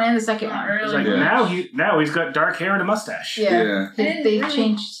the first one and the second one. Really? Now he's got dark hair and a mustache. Yeah. They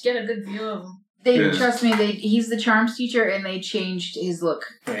changed. Get a good view of him. Trust me, he's the charms teacher, and they changed his look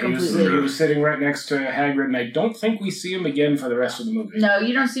completely. He was sitting right next to Hagrid, and I don't think we see him again for the rest of the movie. No,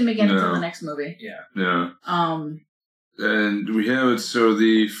 you don't see him again until the next movie. Yeah. And we have it, so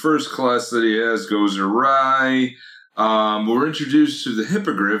the first class that he has goes awry. We're introduced to the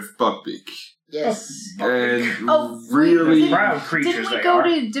hippogriff, Buckbeak. Yes. And really... proud creatures. Didn't we go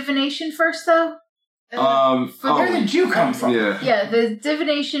to divination first, though? Where did you come from? Yeah, the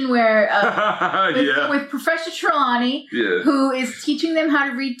divination where with Professor Trelawney, who is teaching them how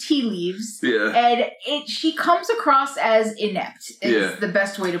to read tea leaves. Yeah. And she comes across as inept. Is the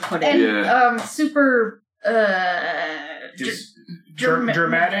best way to put it. And super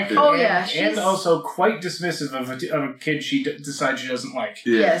dramatic. Oh, and also quite dismissive of a kid she decides she doesn't like.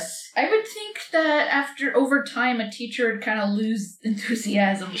 Yeah. Yes. I would think that over time, a teacher would kind of lose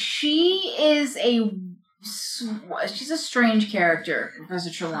enthusiasm. She's a strange character,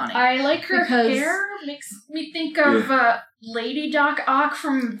 Professor Trelawney. I like her hair. Makes me think of Lady Doc Ock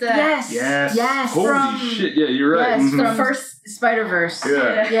from the... Yes. Holy shit, yeah, you're right. Yes, from first Spider-Verse.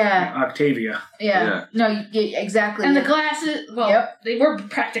 Yeah. Octavia. Yeah. No, exactly. And the glasses, they were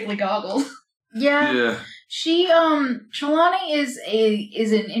practically goggles. Yeah. She, Trelawney is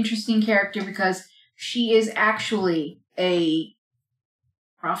an interesting character because she is actually a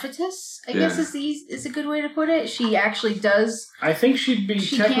prophetess, I guess is a good way to put it. She actually does... I think she'd be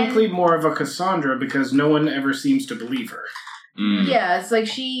technically more of a Cassandra because no one ever seems to believe her. Mm. Yeah, it's like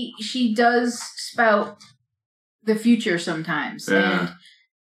she does spout the future sometimes. Yeah.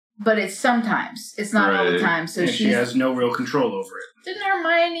 But it's sometimes. It's not all the time. So she has no real control over it. Didn't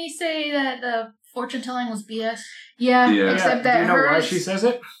Hermione say that the fortune telling was BS? Yeah. Except that do you know why she says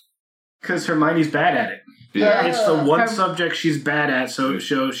it? Because Hermione's bad at it. Yeah. It's the one subject she's bad at, so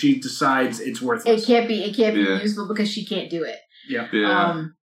she decides it's worthless. It can't be useful because she can't do it. Yeah.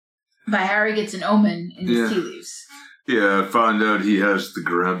 But Harry gets an omen in his tea leaves. Yeah, found out he has the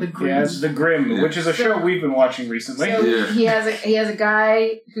Grim. Yeah, it's the Grim, which is a show we've been watching recently. So he has a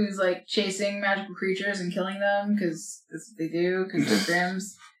guy who's like chasing magical creatures and killing them because that's what they do because they're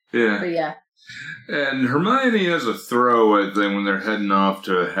Grims. Yeah. But yeah. And Hermione has a throwaway thing when they're heading off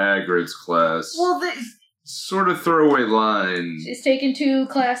to Hagrid's class. Well, sort of throwaway line. She's taking 2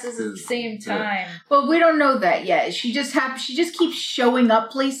 classes at the same time. Well, we don't know that yet. She just keeps showing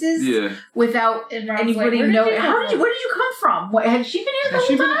up places without anybody knowing. Where did you come from? What, has she been here the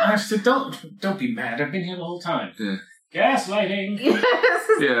whole time? Don't be mad. I've been here the whole time. Yeah. Gaslighting.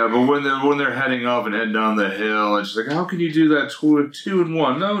 Yeah, but when they're heading off and heading down the hill, and she's like, "How can you do that 2 in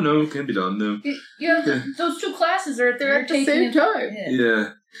 1? No, it can't be done. No." Those 2 classes are they're at the same time.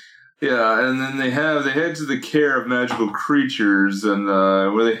 Yeah, and then they head to the care of magical creatures, and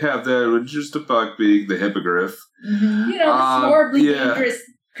where they have that with just a Buckbeak, the hippogriff. Mm-hmm. The horribly dangerous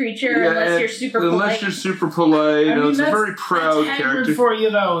creature, unless you're super polite. Unless you're super polite, it's a very proud character. For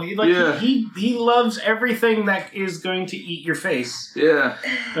you though, he loves everything that is going to eat your face. Yeah,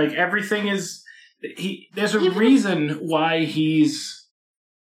 like everything is. There's a reason why he's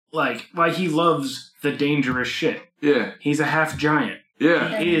why he loves the dangerous shit. Yeah, he's a half giant.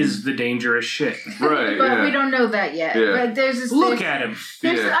 Yeah. He is the dangerous shit. Right, but we don't know that yet. Yeah. Like, Look at him.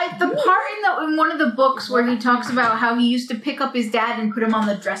 There's the part in one of the books where he talks about how he used to pick up his dad and put him on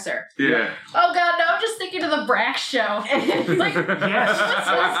the dresser. Yeah. Oh god, now I'm just thinking of the Brack show. Like, yes.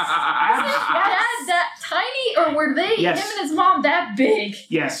 Was his dad that tiny, or were they, him and his mom, that big?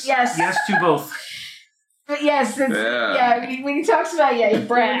 Yes. Yes to both. But yes, when he talks about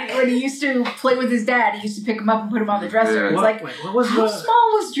when he used to play with his dad, he used to pick him up and put him on the dresser. It's like, how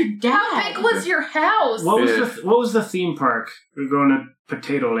small was your dad? How big was your house? What was the theme park? We're going to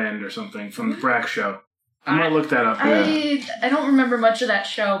Potato Land or something from the Brack show. I'm gonna look that up. I don't remember much of that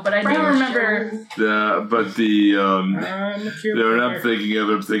show, but I do remember. I'm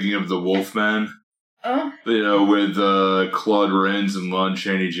thinking of the Wolfman. Oh. With Claude Rains and Lon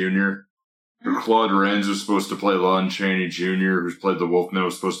Chaney Jr. Claude Rains was supposed to play Lon Chaney Jr., who's played the Wolfman,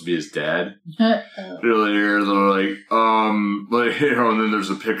 was supposed to be his dad. And then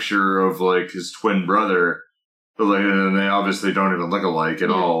there's a picture of his twin brother, and they obviously don't even look alike at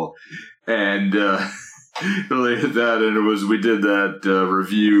all. And related that, and we did that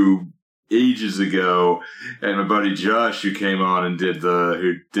review ages ago, and my buddy Josh, who came on and did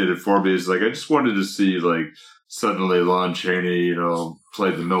it for me, is like, I just wanted to see suddenly Lon Chaney,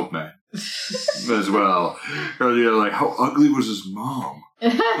 play the milkman. As well. How ugly was his mom?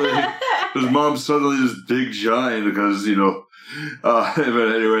 His mom's suddenly this big giant because, but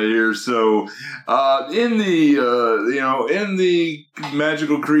anyway, here, so, in the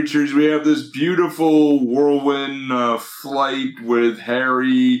magical creatures, we have this beautiful whirlwind, flight with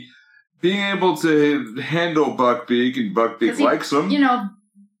Harry being able to handle Buckbeak, and Buckbeak likes him.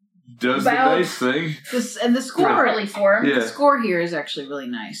 Does the nice thing. And the score really for him. The score here is actually really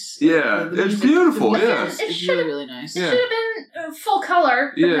nice. Yeah, it's beautiful. It's really, really nice. It should have been full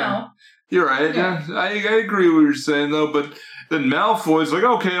color. But no. You're right. Yeah. I agree with what you're saying though, but then Malfoy's like,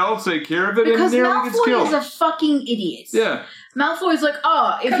 okay, I'll take care of it, because and nearly gets killed. Malfoy is a fucking idiot. Yeah. Malfoy's like,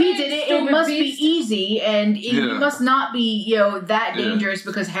 if he did it, it must be easy, and it must not be, that dangerous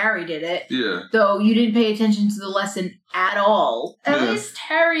because Harry did it. Yeah. Though you didn't pay attention to the lesson at all. At least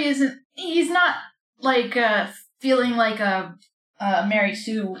Harry he's not, feeling like a Mary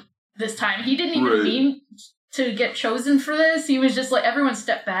Sue this time. He didn't even mean to get chosen for this, he was just like, everyone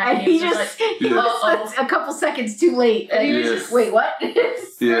stepped back. And he was a couple seconds too late. And he was just, wait, what?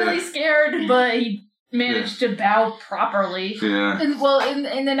 really scared, but he managed to bow properly. Yeah. And,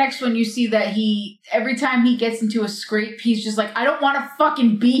 in the next one, you see that every time he gets into a scrape, he's just like, I don't want to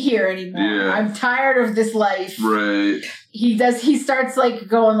fucking be here anymore. Yeah. I'm tired of this life. Right. He starts like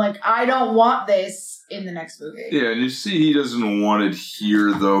going like, I don't want this in the next movie. Yeah, and you see he doesn't want it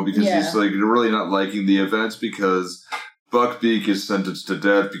here, though, because he's like really not liking the events because Buckbeak is sentenced to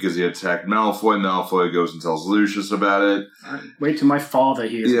death because he attacked Malfoy. Malfoy goes and tells Lucius about it. Wait till my father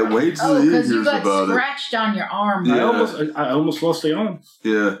hears about it. Wait till he hears about it. because you got scratched on your arm. Yeah. I almost lost the arm.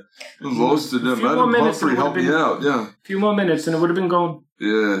 Yeah. I lost it. Adam Humphrey helped me out. Yeah. A few more minutes and it would have been gone.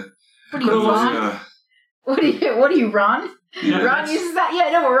 Yeah. What are you, Ron? Yeah. What are you, Ron? Yeah, Ron uses that?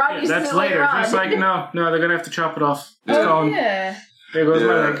 Yeah, no, Ron uses that's it later. Ron. It's like, no, they're going to have to chop it off. It's gone. Yeah. There goes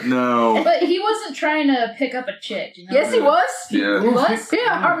my leg. No. But he wasn't trying to pick up a chick, you know? Yes, he was. Yeah. He was?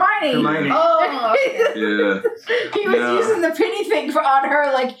 Yeah, Hermione. Oh. Yeah. He was using the pity thing on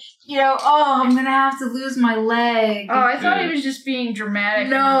her, like, I'm going to have to lose my leg. Oh, I thought he was just being dramatic.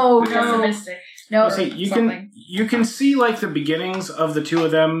 No, and pessimistic. No, see, you can see like the beginnings of the two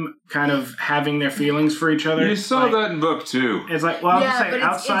of them kind of having their feelings for each other. You saw that in book 2. It's like, well, yeah, I'm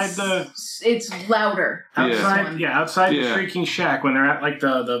just saying, it's louder. Outside the shrieking shack when they're at like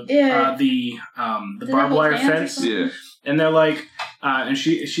the barbed wire fence. Yeah. And they're like, and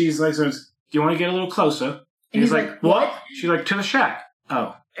she's like, so do you want to get a little closer? And he's like, what? She's like, to the shack.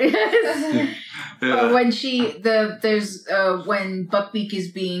 Oh. Yeah. When when Buckbeak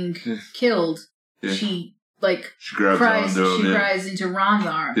is being killed, she cries into Ron's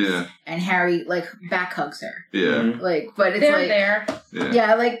arms. Yeah. And Harry back hugs her. Yeah. But it's they're there.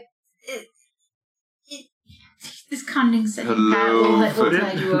 Yeah, this condescending pat will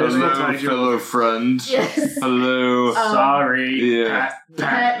tide you over. Hello, fellow friend. Yes. Hello. Sorry. Yeah.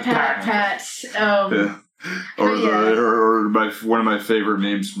 Pat. Yeah. Or one of my favorite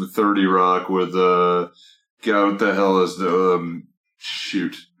memes from 30 Rock with God, what the hell is the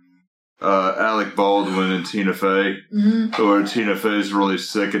Alec Baldwin and Tina Fey. Mm-hmm. Or Tina Fey's really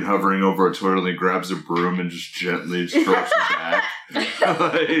sick and hovering over a toilet and he grabs a broom and just gently strokes her back.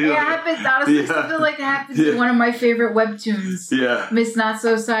 It happens, honestly, something like that happens in one of my favorite webtoons. Yeah. Miss Not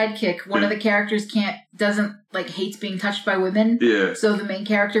So Sidekick. One of the characters hates being touched by women. Yeah. So the main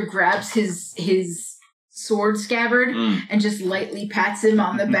character grabs his sword scabbard and just lightly pats him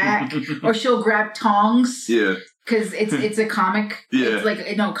on the back. Or she'll grab tongs. Yeah. Because it's a comic. Yeah.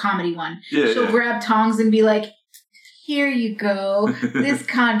 It's comedy one. Yeah. She'll grab tongs and be like, here you go. This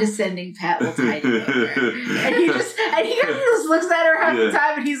condescending pat will tide you over. And he just looks at her half the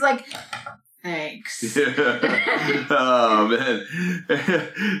time and he's like, thanks. Yeah. Oh, man.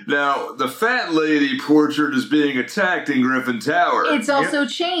 Now, the fat lady portrait is being attacked in Griffin Tower. It's also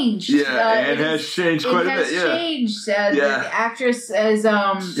changed. Yeah, it has changed quite a bit. It has changed. The actress is...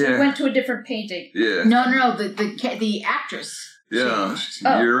 She went to a different painting. Yeah. No, the actress. Yeah,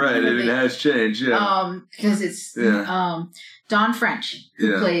 Oh, you're right. It has changed. Yeah, because it's Dawn French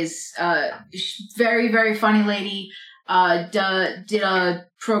who plays very, very funny lady. Did a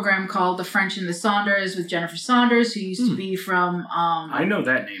program called The French and the Saunders with Jennifer Saunders, who used to be from. I know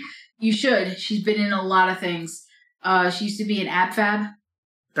that name. You should. She's been in a lot of things. She used to be in AbFab.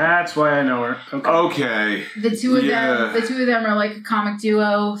 That's why I know her. Okay. The two of them are like a comic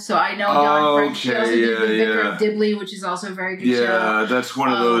duo. So I know Dawn French. She also did The Vicar of Dibley, which is also a very good show. Yeah, that's one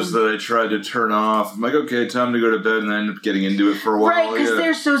of those that I tried to turn off. I'm like, okay, time to go to bed, and I end up getting into it for a while. Right, because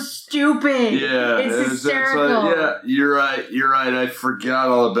they're so stupid. Yeah, it's hysterical. You're right. I forgot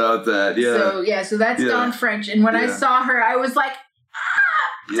all about that. Yeah. So that's Dawn French, and when I saw her, I was like,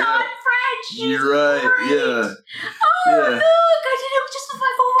 Dawn French. You're right. Great. Yeah. Oh look, I did it just with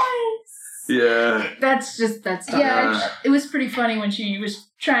my voice. Yeah. That's Dawn. Yeah, it was pretty funny when she was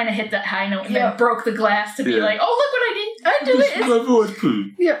trying to hit that high note and then broke the glass to be like, oh, look what I did. I do it. My voice.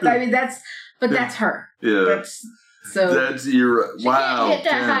 Yeah, I mean, that's her. Yeah. That's your wow. Can't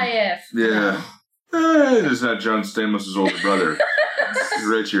hit that high F. Yeah. It's not John Stamos' older brother,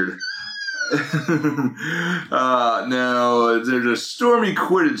 Richard. Now there's a stormy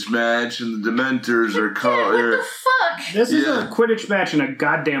Quidditch match, and the Dementors are called. What the fuck? This is a Quidditch match in a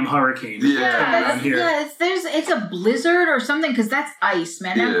goddamn hurricane. It's a blizzard or something because that's ice,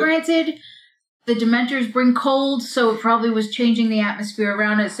 man. Now, granted, the Dementors bring cold, so it probably was changing the atmosphere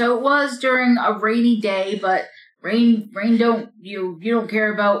around it. So it was during a rainy day, but rain don't you don't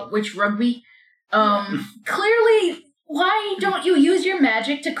care about which rugby. Clearly. Why don't you use your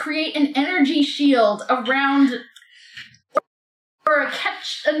magic to create an energy shield around or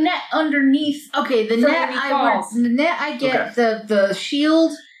catch a net underneath. Okay, the net I get. Okay. The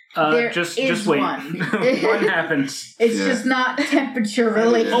shield. Just wait. One. One happens. It's just not temperature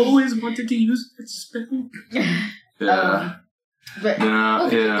related. Always wanted to use that spell. Yeah. But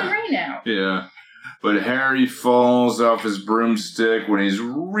Look at the rain out. Yeah. But Harry falls off his broomstick when he's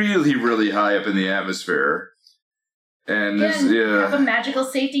really, really high up in the atmosphere. And have a magical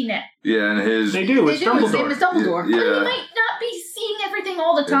safety net. Yeah, and they do. It's Dumbledore. His name is Dumbledore. Yeah. But he might not be seeing everything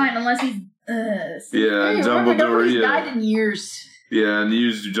all the time unless he's. Dumbledore. Died in years. Yeah, and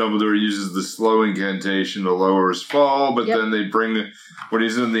Dumbledore uses the slow incantation to lower his fall, but then they when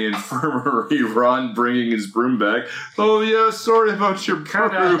he's in the infirmary, Ron bringing his broom back. Oh yeah, sorry about your broom.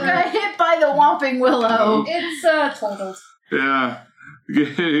 Got hit by the Whomping Willow. It's totaled. Yeah. What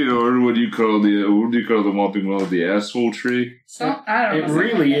do you call the Whomping Willow? The asshole tree? I don't know. It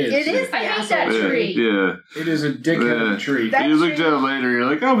really is. It is. I hate that tree. Yeah. It is a dickhead tree. You looked at it later, you're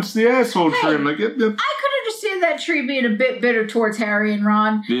like, oh, it's the asshole tree. I'm like, yep. I could understand that tree being a bit bitter towards Harry and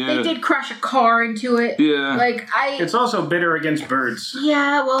Ron. Yeah. They did crash a car into it. Yeah. It's also bitter against birds.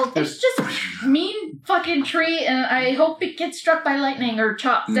 Yeah, well, it's just mean fucking tree, and I hope it gets struck by lightning or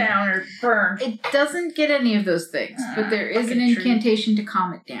chopped down or burned. It doesn't get any of those things, but there is an incantation to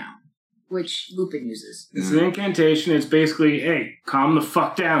calm it down, which Lupin uses. It's an incantation. It's basically, hey, calm the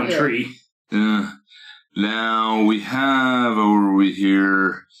fuck down, tree. Yeah. Now we have over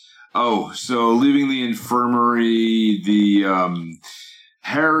here. Oh, so leaving the infirmary,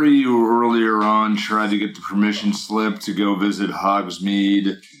 Harry earlier on tried to get the permission slip to go visit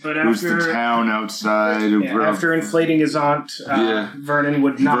Hogsmeade, who's the town outside. After inflating his aunt, Vernon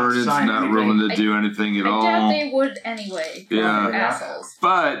would not Vernon's sign not anything. willing to do anything at all. I doubt they would anyway. Yeah. They're assholes.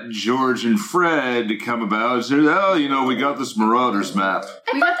 But George and Fred come about and said, we got this Marauders map.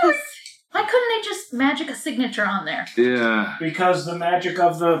 Why couldn't they just magic a signature on there? Yeah. Because the magic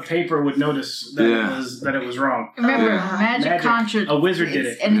of the paper would notice that it was wrong. Remember, magic contract. A wizard did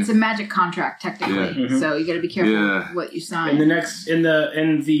it. And it's a magic contract, technically. Yeah. Mm-hmm. So you gotta be careful what you sign. In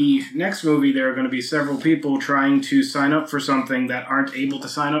the next movie, there are going to be several people trying to sign up for something that aren't able to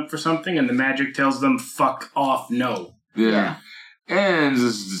sign up for something, and the magic tells them, fuck off, no. Yeah. And this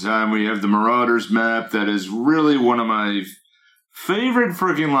is the time we have the Marauders map that is really one of my favorite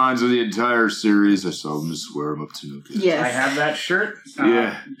freaking lines of the entire series. I saw him swear him up to no good. Yes. I have that shirt.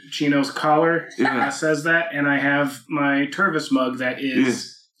 Chino's collar says that, and I have my Tervis mug that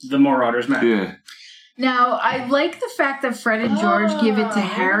is the Marauders map. Yeah. Now, I like the fact that Fred and George give it to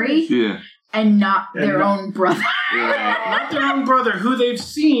Harry and not their own brother. Not their own brother, who they've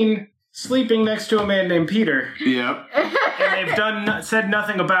seen sleeping next to a man named Peter. Yep. And they've said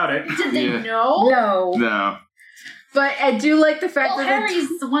nothing about it. Did they know? No. But I do like the fact that Harry's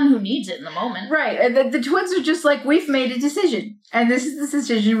the one who needs it in the moment. Right. And the twins are just like, we've made a decision. And this is the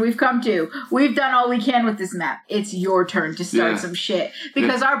decision we've come to. We've done all we can with this map. It's your turn to start some shit.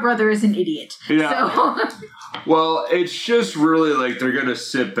 Because our brother is an idiot. Yeah. So well, it's just really like they're going to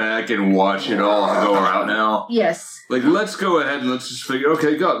sit back and watch it all go out now. Yes. Like, let's go ahead and let's just figure,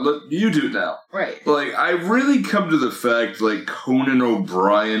 okay, you do it now. Right. Like, I really come to the fact, like, Conan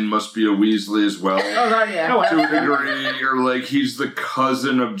O'Brien must be a Weasley as well. Oh, God, yeah. To a degree, or, like, he's the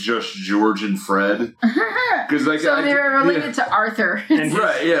cousin of just George and Fred. So they're related to Arthur. And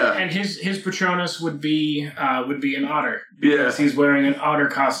And his Patronus would be an otter. Because he's wearing an otter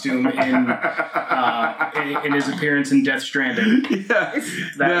costume in his appearance in Death Stranding. Yeah.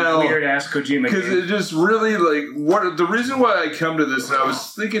 That weird-ass Kojima Because it just really, like, the reason why I come to this, and I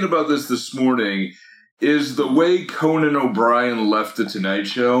was thinking about this morning, is the way Conan O'Brien left The Tonight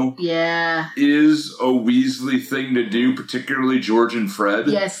Show. Yeah. Is a Weasley thing to do, particularly George and Fred.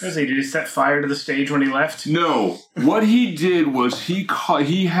 Yes. Did he set fire to the stage when he left? No. What he did was he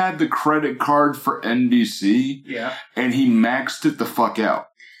had the credit card for NBC. Yeah. And he maxed it the fuck out.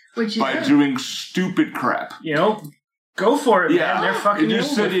 By doing stupid crap. Go for it, man. They're fucking you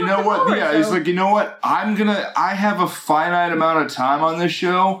said, you know what? Yeah, he's like, you know what? I have a finite amount of time on this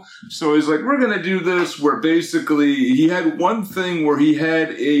show. So he's like, we're going to do this where basically he had one thing where he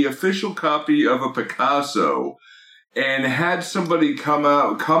had a official copy of a Picasso and had somebody come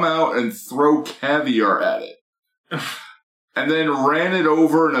out and throw caviar at it. And then ran it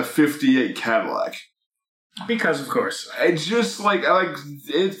over in a 58 Cadillac. Because, of course. It's just like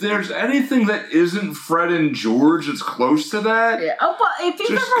if there's anything that isn't Fred and George, it's close to that. Yeah. Oh, but if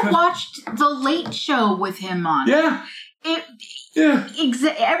you've ever watched The Late Show with him on,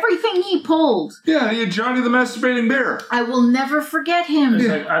 Everything he pulled. Yeah, he had Johnny the Masturbating Bear. I will never forget him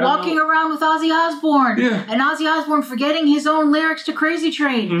walking around with Ozzy Osbourne. Yeah. And Ozzy Osbourne forgetting his own lyrics to Crazy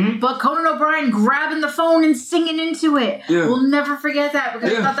Train. Mm-hmm. But Conan O'Brien grabbing the phone and singing into it. Yeah. We'll never forget that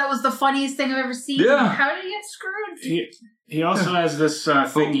because I thought that was the funniest thing I've ever seen. Yeah. How did he get screwed? He also has this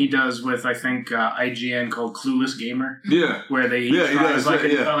thing he does with, I think, IGN called Clueless Gamer. Yeah. Where he tries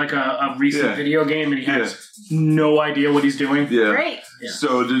like a recent video game and he has no idea what he's doing. Yeah. Great. Yeah.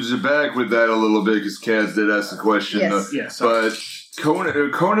 So to back with that a little bit, because Kaz did ask the question. Yes. But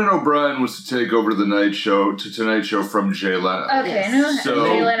Conan O'Brien was to take over the Tonight Show from Jay Leno. Okay,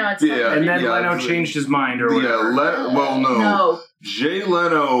 Jay Leno. And then Leno changed his mind or whatever. No. Jay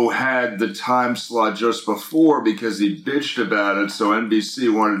Leno had the time slot just before because he bitched about it, so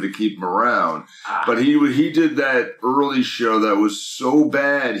NBC wanted to keep him around. But he did that early show that was so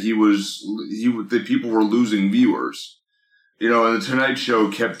bad the people were losing viewers. You know, and the Tonight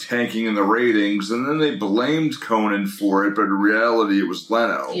Show kept tanking in the ratings, and then they blamed Conan for it, but in reality it was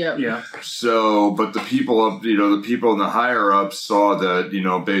Leno. Yep. Yeah. So, but the people in the higher ups saw that,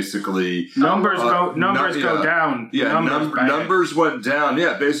 basically numbers go down. Yeah, numbers went down.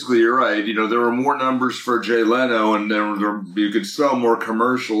 Yeah, basically you're right. There were more numbers for Jay Leno, and then you could sell more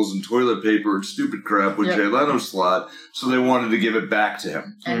commercials and toilet paper and stupid crap with Jay Leno's slot. So they wanted to give it back to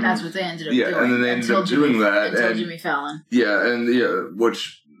him. And that's what they ended up doing. Yeah, and then they ended up doing that. Until Jimmy Fallon. Yeah,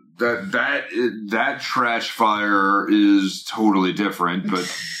 which that trash fire is totally different, but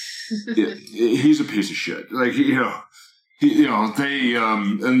he's a piece of shit. Like, they,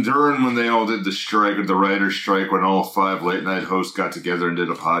 and during when they all did the strike, or the writer's strike, when all 5 late night hosts got together and did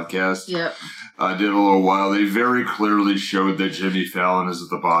a podcast. Yep. Did a little while. They very clearly showed that Jimmy Fallon is at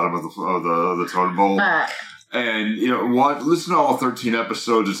the bottom of the totem pole. And, listen to all 13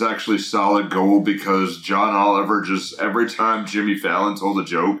 episodes. It's actually solid gold because John Oliver every time Jimmy Fallon told a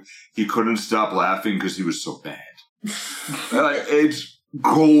joke, he couldn't stop laughing because he was so bad. It's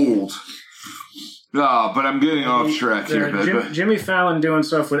gold. But I'm getting off track here. Jimmy Fallon doing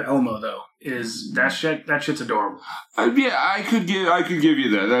stuff with Elmo, though, that shit's adorable. I could give you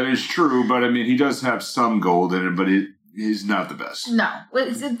that. That is true, but I mean, he does have some gold in it, but he's not the best. No.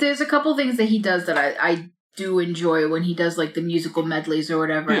 There's a couple things that he does that I do enjoy when he does like the musical medleys or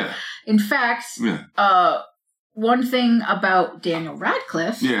whatever. Yeah. In fact, one thing about Daniel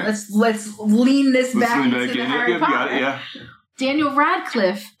Radcliffe, let's lean this back into Harry Potter. Daniel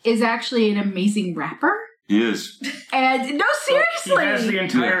Radcliffe is actually an amazing rapper. He is. And no, seriously. He has the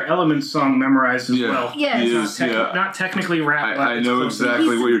entire Elements song memorized as well. Yes. Not technically rap. I know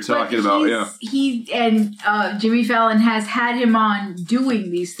exactly what you're talking about, Jimmy Fallon has had him on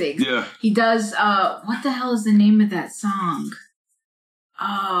doing these things. Yeah. He does, what the hell is the name of that song?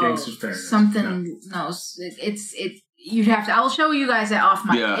 Oh, Gangster's Paradise. Something, it's you'd have to. I'll show you guys that off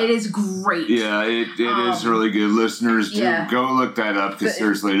mic. Yeah. It is great. Yeah, it is really good. Listeners, go look that up because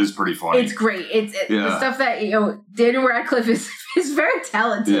seriously, it is pretty funny. It's great. It's the stuff that Daniel Radcliffe is very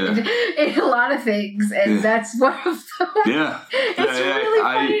talented in a lot of things, and that's one of them. Yeah, it's really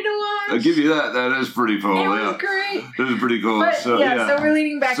funny to watch. I'll give you that. That is pretty cool. It was great. It is pretty cool. But, so we're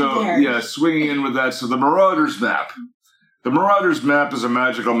leaning back into Harry. Swinging in with that. So the Marauders map. The Marauders map is a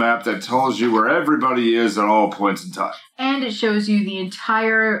magical map that tells you where everybody is at all points in time. And it shows you the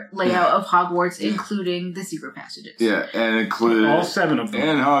entire layout of Hogwarts, including the secret passages. Yeah, and including all 7 of them.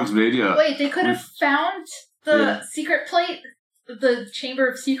 And Hogsmeade, Wait, they could have found the secret plate, the Chamber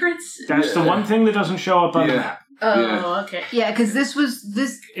of Secrets? That's the one thing that doesn't show up on the map. Oh, okay. Yeah, because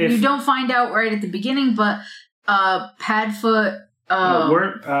you don't find out right at the beginning, but Padfoot...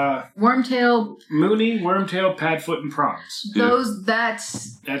 Wormtail, Mooney, Wormtail, Padfoot, and Prongs.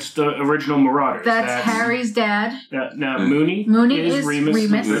 That's the original Marauders. That's Harry's dad. Mooney is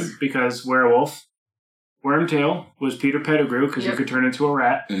Remus because werewolf. Wormtail was Peter Pettigrew because he could turn into a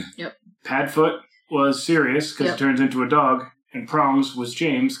rat. Yep. Padfoot was Sirius because he turns into a dog, and Prongs was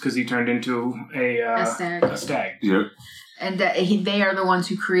James because he turned into a stag. Yep. And they are the ones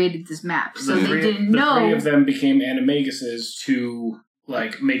who created this map. So they didn't know. The 3 of them became animaguses to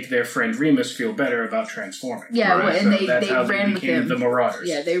make their friend Remus feel better about transforming. Yeah, right? and they ran with him. The Marauders.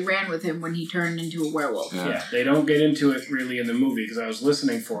 Yeah, they ran with him when he turned into a werewolf. Yeah, they don't get into it really in the movie because I was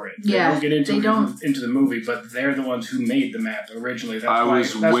listening for it. They don't get into the movie, but they're the ones who made the map originally.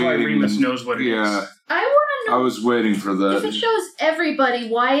 That's why Remus knows what it is. I want to know. I was waiting for that. If it shows everybody,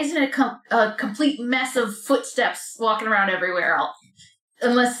 why isn't it a complete mess of footsteps walking around everywhere?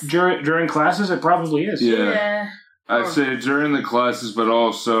 Unless during classes, it probably is. Yeah. I'd say during the classes, but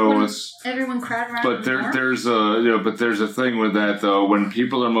also everyone crowd around. But there's a thing with that though. When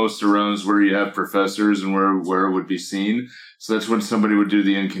people are most around is where you have professors and where it would be seen. So that's when somebody would do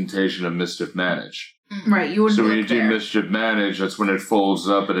the incantation of Mischief Manage. Right, you would. So when you do Mischief Manage, that's when it folds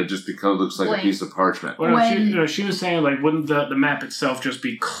up and it just looks like a piece of parchment. Well, she was saying wouldn't the map itself just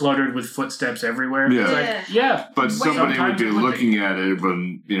be cluttered with footsteps everywhere? Yeah, but somebody would be looking at it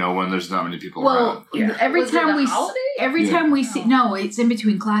when there's not many people around. Well, every time we see, no, it's in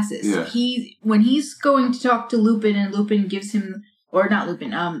between classes. Yeah. When he's going to talk to Lupin and Lupin gives him, or not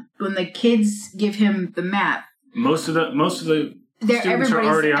Lupin, when the kids give him the map, most of the students are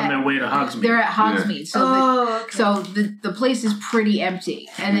already on their way to Hogsmeade. They're at Hogsmeade, so the place is pretty empty.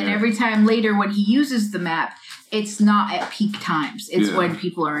 And then every time later when he uses the map, it's not at peak times. It's when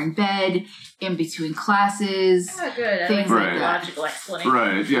people are in bed, in between classes. Oh, good. Things like that. Logical explanation.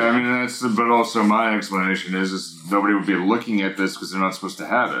 Right. Yeah. I mean, but also my explanation is nobody would be looking at this because they're not supposed to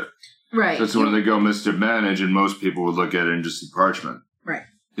have it. Right. That's when they go Mischief Manage, and most people would look at it and just see parchment. Right.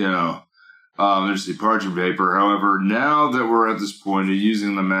 There's the parchment paper. However, now that we're at this point of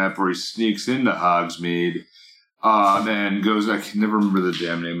using the map where he sneaks into Hogsmeade and goes, I can never remember the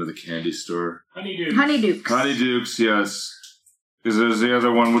damn name of the candy store. Honeydukes, yes. Because there's the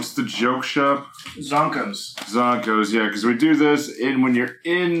other one. What's the joke shop? Zonko's, yeah. Because we do this when you're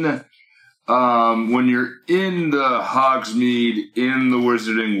in the Hogsmeade, in the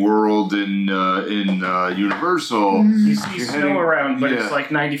Wizarding World, in Universal, you see snow around, but it's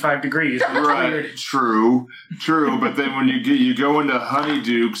like 95 degrees. Right, true. But then when you go into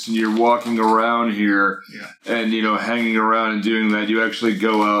Honeydukes and you're walking around here, and hanging around and doing that, you actually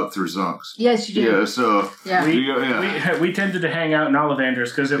go out through Zonks. Yes, you do. Yeah, so we tended to hang out in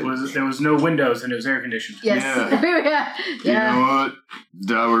Ollivanders because there was no windows and it was air conditioned. Yes. You know what?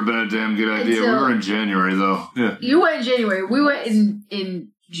 That would have been a damn good idea. We were in January, though. Yeah. You went in January. We went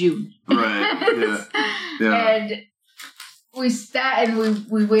in June. Right. Yeah. And we sat and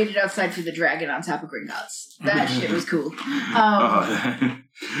we waited outside for the dragon on top of Gringotts. That shit was cool.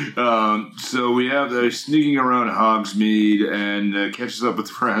 So we have sneaking around Hogsmeade and catches up with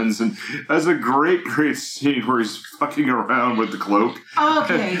friends and has a great scene where he's fucking around with the cloak.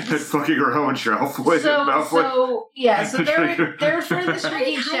 Okay. And fucking around with Malfoy. So they're for the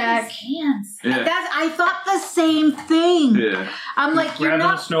shrinking shack. I thought the same thing. Yeah. I'm like, you're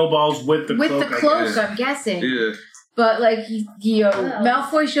not snowballs with the cloak. I'm guessing. Yeah. But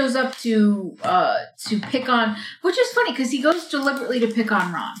Malfoy shows up to pick on, which is funny because he goes deliberately to pick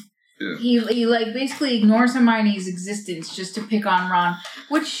on Ron. Yeah. He basically ignores Hermione's existence just to pick on Ron,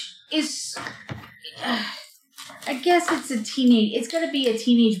 which is, I guess it's gonna be a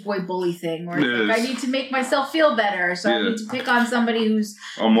teenage boy bully thing where it's like, I need to make myself feel better, so I need to pick on somebody who's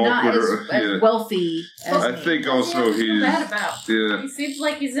not as wealthy as I think also he's bad about. He seems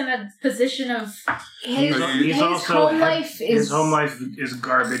like he's in a position of his home life is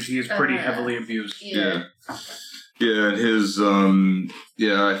garbage. He is pretty heavily abused. Yeah, and his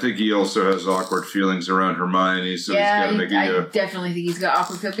I think he also has awkward feelings around Hermione, so he's got to make I definitely think he's got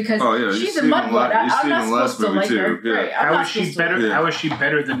awkward feelings because she's a mudblood. I'm not supposed to like her. Yeah. Right, how is she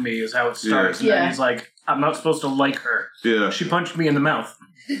better than me is how it starts. And then he's like, I'm not supposed to like her. Yeah. She punched me in the mouth.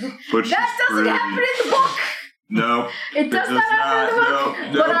 But that doesn't happen in the book. No. It does not happen in the book.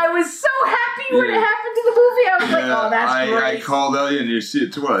 No. But I was so happy when it happened in the movie. I was like, oh, that's great. I called out, and you see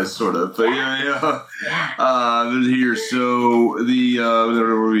it twice, sort of. But here, so what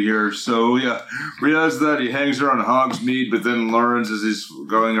are we here? So, realizes that he hangs around Hogsmeade, but then learns as he's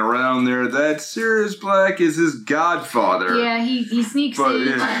going around there that Sirius Black is his godfather. Yeah, he sneaks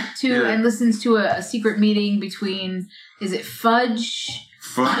in and listens to a secret meeting between, is it Fudge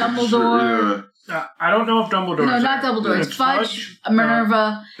Dumbledore? I don't know if Dumbledore. No, not Dumbledore. It's Fudge,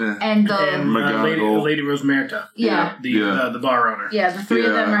 Minerva, and Lady Rosmerta. Yeah. The bar owner. Yeah, the three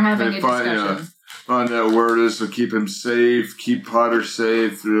of them are having a discussion. Find out where it is to keep him safe, keep Potter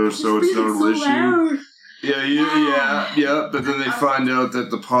safe, so it's no issue. Yeah. But then they find out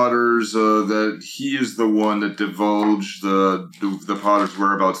that the Potters, that he is the one that divulged the Potters'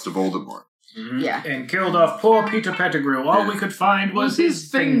 whereabouts to Voldemort. Mm-hmm. Yeah. And killed off poor Peter Pettigrew. All we could find was his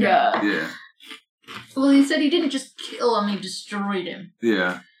finger. Yeah. Well, he said he didn't just kill him; he destroyed him.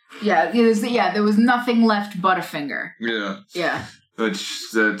 Yeah. Yeah. There was nothing left but a finger. Yeah. Yeah.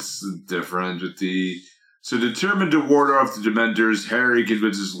 That's different. So determined to ward off the Dementors, Harry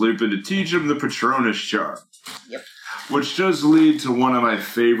convinces Lupin to teach him the Patronus charm. Yep. Which does lead to one of my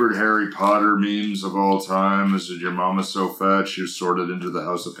favorite Harry Potter memes of all time, is that your mama's so fat she was sorted into the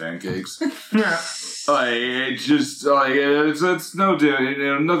House of Pancakes. It's no,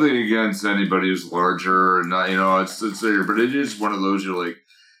 nothing against anybody who's larger, and not, it's there, but it is one of those you're like,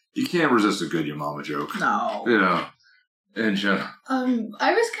 you can't resist a good your mama joke. No. And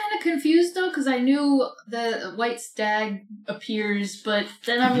I was kind of confused though, because I knew the white stag appears, but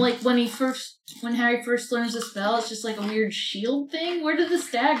then I'm like, when Harry first learns the spell, it's just like a weird shield thing. Where did the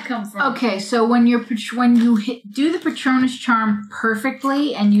stag come from? Okay, so when you do the Patronus charm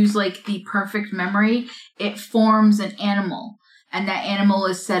perfectly and use like the perfect memory, it forms an animal. And that animal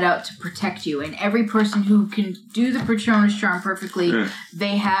is set out to protect you. And every person who can do the Patronus charm perfectly,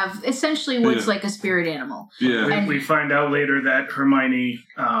 they have essentially what's like a spirit animal. Yeah. And we find out later that Hermione,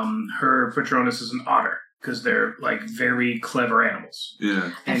 her Patronus is an otter. Because they're, like, very clever animals.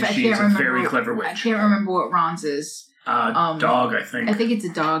 Yeah. And she's a very clever witch. I can't remember what Ron's is. Dog, I think. I think it's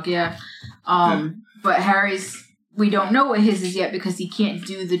a dog, yeah. But Harry's, we don't know what his is yet because he can't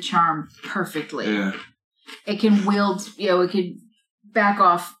do the charm perfectly. Yeah. It can wield, it could back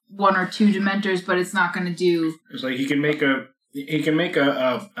off one or two Dementors, but it's not going to do. It's like he can make a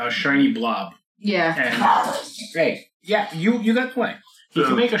shiny blob. Yeah. And hey, yeah, you got the point. He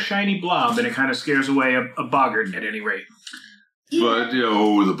can make a shiny blob, and it kind of scares away a boggart at any rate. But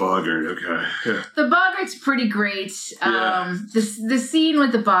the boggart, okay. Yeah. The boggart's pretty great. The scene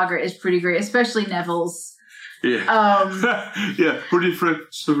with the boggart is pretty great, especially Neville's. Yeah. Yeah. Who do you afraid?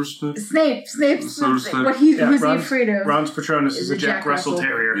 Silversmith? Snape. Silversmith. What who's he afraid of? Ron's Patronus is a Jack Russell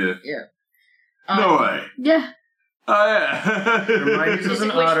Terrier. Yeah. No way. Yeah. Oh, yeah. Hermione's is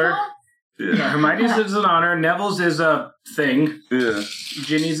an otter. Yeah, Hermione's is an otter. Neville's is a thing. Yeah.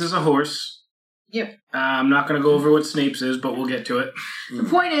 Ginny's is a horse. Yep. I'm not going to go over what Snape's is, but we'll get to it. The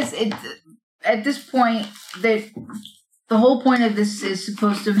point is, at this point, that the whole point of this is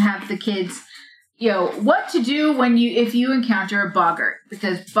supposed to have the kids, what to do if you encounter a boggart,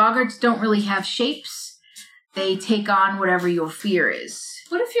 because boggarts don't really have shapes. They take on whatever your fear is.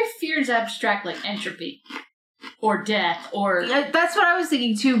 What if your fear is abstract, like entropy? Or death, or... Yeah, that's what I was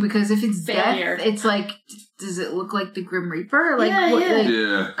thinking, too, because if it's failure. Death, it's like, does it look like the Grim Reaper?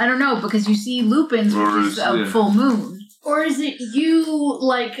 Yeah. I don't know, because you see Lupin's, which is a full moon. Or is it you,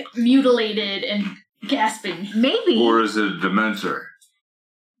 like, mutilated and gasping? Maybe. Or is it a Dementor?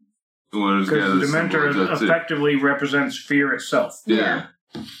 Because the Dementor effectively represents fear itself. Yeah.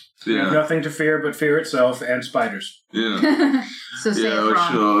 Yeah. Nothing to fear but fear itself and spiders. Yeah. So say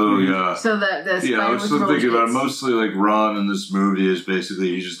Ron. Yeah. So the spider I was thinking about it. Mostly like Ron in this movie is basically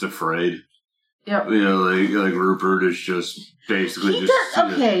he's just afraid. Yep. Like Rupert is just basically he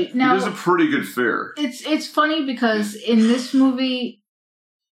has a pretty good fear. It's funny because in this movie,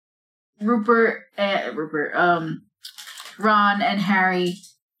 Ron and Harry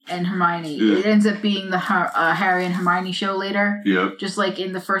and Hermione. Yeah. It ends up being the Harry and Hermione show later. Yep. Just like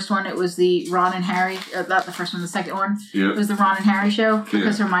in the first one, it was the Ron and Harry. Not the first one, the second one. Yep. It was the Ron and Harry show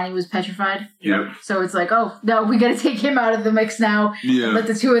because Hermione was petrified. Yep. So it's like, oh, no, we gotta take him out of the mix now. Yeah. And let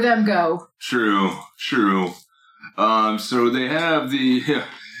the two of them go. True. So they have the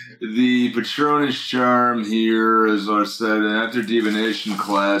Patronus charm here, as I said, and after divination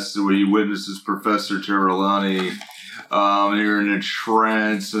class, where he witnesses Professor Terrellani you're in a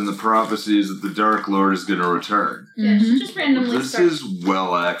trance, and the prophecy is that the Dark Lord is going to return. Yeah, she just randomly This is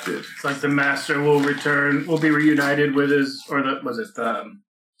well acted. It's like the Master will be reunited with his, the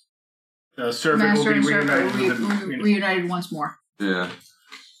servant Master will be reunited once more. Yeah.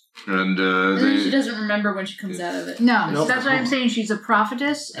 And she doesn't remember when she comes out of it. No, nope. That's why I'm saying she's a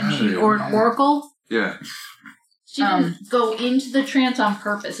prophetess or an oracle. Yeah. She didn't go into the trance on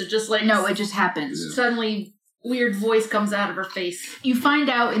purpose. It just it just happens. Yeah. Suddenly, weird voice comes out of her face. You find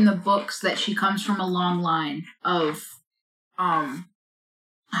out in the books that she comes from a long line of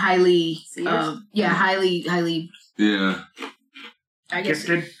highly highly I guess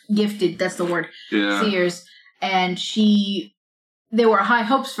gifted, that's the word. Yeah. Seers. And there were high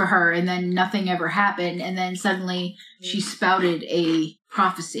hopes for her, and then nothing ever happened, and then suddenly she spouted a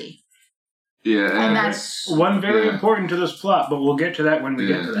prophecy. Yeah. And that's one very important to this plot, but we'll get to that when we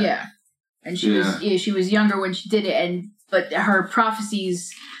get to that. Yeah. And she was younger when she did it, but her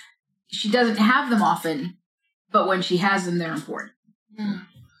prophecies, she doesn't have them often, but when she has them, they're important. Mm.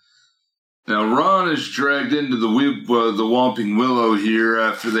 Now, Ron is dragged into the Whomping Willow here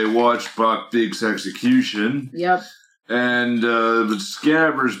after they watch Buckbeak's execution. Yep. And the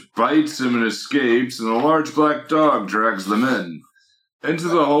Scabbers bites him and escapes, and a large black dog drags them in. into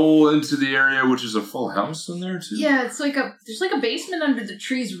the area, which is a full house in there too. Yeah, it's like there's like a basement under the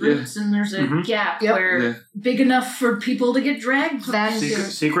tree's roots, and there's a gap where big enough for people to get dragged.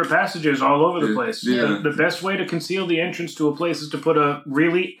 Secret passages all over the place. Yeah. The best way to conceal the entrance to a place is to put a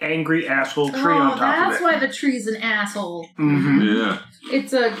really angry asshole tree on top of it. That's why the tree's an asshole. Mm-hmm. Yeah,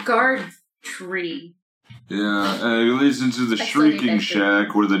 it's a guard tree. Yeah, and it leads into the Shrieking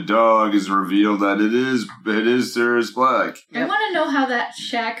Shack, where the dog is revealed that it is Sirius Black. I want to know how that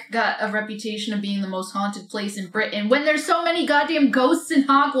shack got a reputation of being the most haunted place in Britain when there's so many goddamn ghosts in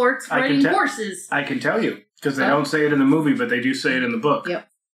Hogwarts riding horses. I can tell you, because they don't say it in the movie, but they do say it in the book. Yep.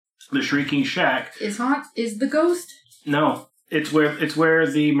 The Shrieking Shack is the ghost? No. It's where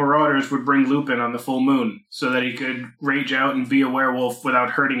the Marauders would bring Lupin on the full moon so that he could rage out and be a werewolf without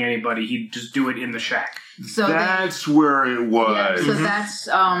hurting anybody. He'd just do it in the shack. So that's where it was. Yeah, so that's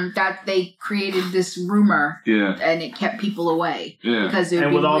that they created this rumor. Yeah. And it kept people away. Yeah. Because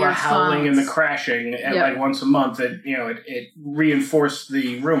and with all the howling and the crashing at like once a month, it reinforced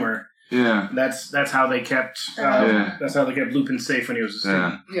the rumor. Yeah. That's how they kept that's how they kept Lupin safe when he was a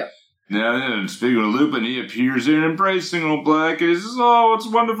student. Yeah. Now, speaking of Lupin, he appears in embracing old Black, and he says, "Oh, it's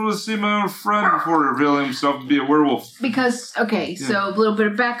wonderful to see my old friend," before revealing himself to be a werewolf. Because, so a little bit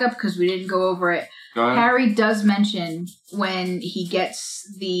of backup, because we didn't go over it. Harry does mention when he gets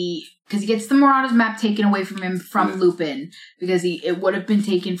the Marauders map taken away from him from Lupin, because it would have been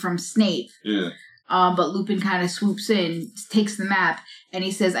taken from Snape. Yeah. But Lupin kind of swoops in, takes the map, and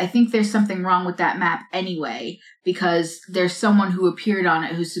he says, I think there's something wrong with that map anyway, because there's someone who appeared on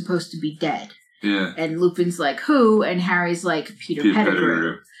it who's supposed to be dead. Yeah. And Lupin's like, who? And Harry's like, Peter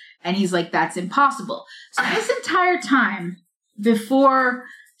Pettigrew. And he's like, that's impossible. So this entire time, before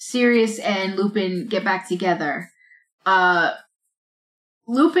Sirius and Lupin get back together,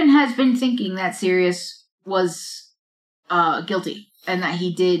 Lupin has been thinking that Sirius was guilty, and that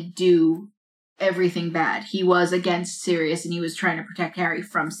he did do everything bad. He was against Sirius, and he was trying to protect Harry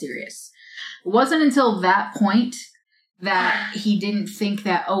from Sirius. It wasn't until that point that he didn't think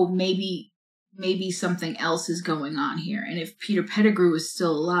that, maybe something else is going on here. And if Peter Pettigrew is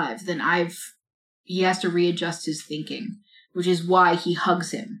still alive, then he has to readjust his thinking, which is why he hugs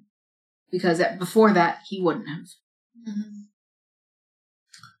him. Because before that, he wouldn't have. Mm-hmm.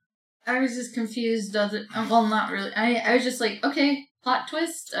 I was just confused. Well, not really. I was just like, okay, plot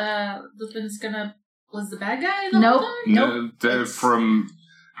twist. Lupin's was the bad guy the whole time? Nope.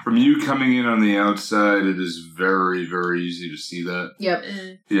 From you coming in on the outside, it is very, very easy to see that. Yep.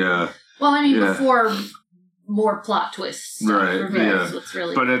 Yeah. Well, I mean, before more plot twists. Right,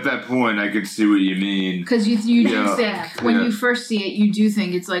 But at that point, I could see what you mean. Because you do think, when you first see it, you do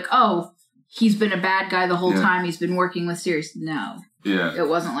think it's like, he's been a bad guy the whole time. He's been working with Sirius. No. Yeah. It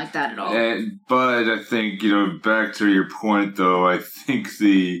wasn't like that at all. But I think, back to your point, though, I think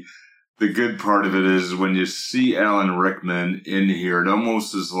the good part of it is when you see Alan Rickman in here, it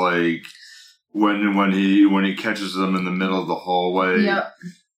almost is like when he catches them in the middle of the hallway. Yep.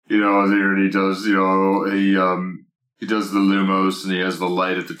 There he does, he does the Lumos and he has the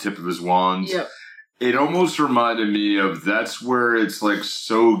light at the tip of his wand. Yep. It almost reminded me of, that's where it's like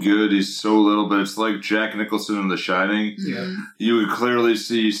so good, he's so little, but it's like Jack Nicholson in The Shining. Yeah. You would clearly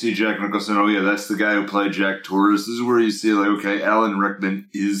see Jack Nicholson, that's the guy who played Jack Torres. This is where you see, Alan Rickman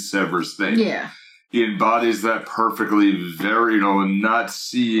is Severus Snape. Yeah. He embodies that perfectly, very, not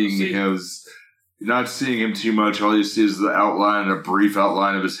seeing him too much. All you see is a brief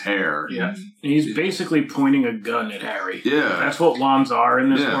outline of his hair. Yeah. And he's basically pointing a gun at Harry. Yeah. That's what wands are in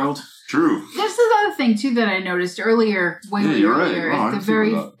this world. True. There's another thing too that I noticed earlier, way earlier, right.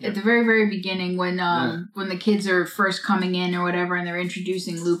 at the very, very beginning when the kids are first coming in or whatever, and they're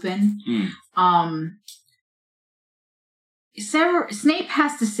introducing Lupin. Snape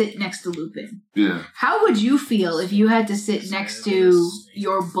has to sit next to Lupin. Yeah. How would you feel if you had to sit next to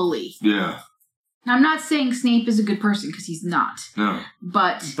your bully? Yeah. Now, I'm not saying Snape is a good person, because he's not. No.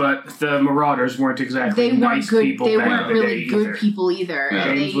 But the Marauders weren't exactly nice people. They weren't really good people either.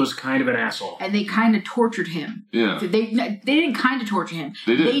 Yeah. James was kind of an asshole. And they kind of tortured him. Yeah. They didn't kind of torture him.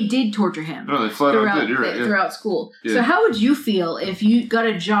 They did torture him. No, they flat out did. You're right. Throughout school. Yeah. So how would you feel if you got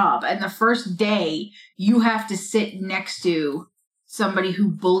a job and the first day you have to sit next to somebody who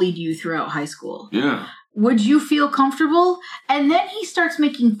bullied you throughout high school? Yeah. Would you feel comfortable? And then he starts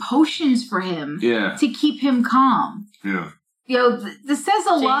making potions for him to keep him calm. Yeah. This says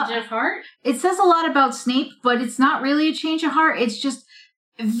a lot. Change of heart? It says a lot about Snape, but it's not really a change of heart. It's just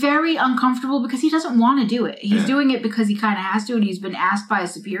very uncomfortable because he doesn't want to do it. He's doing it because he kind of has to, and he's been asked by a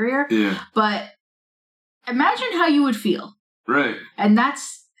superior. Yeah. But imagine how you would feel. Right. And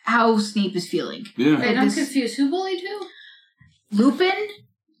that's how Snape is feeling. Yeah. Wait, I'm confused. Who bullied who? Lupin,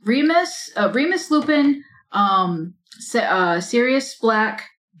 Remus Lupin, Sirius Black,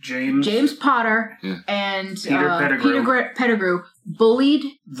 James Potter, and Peter Pettigrew bullied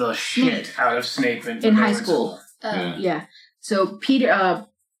the shit out of Snape in high school. Yeah. So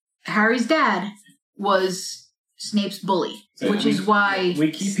Harry's dad was Snape's bully, which is why we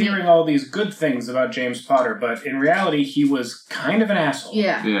keep hearing all these good things about James Potter, but in reality, he was kind of an asshole.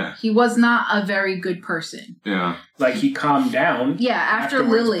 Yeah. He was not a very good person. Yeah. Like, he calmed down. Yeah, after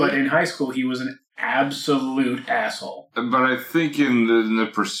Lily. But in high school, he was an absolute asshole. But I think in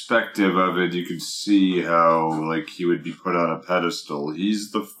the perspective of it, you could see how, like, he would be put on a pedestal. He's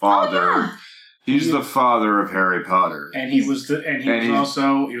the father... Oh, yeah. He's the father of Harry Potter, and he was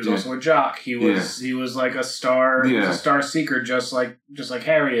also a jock. He was like a star, a star seeker, just like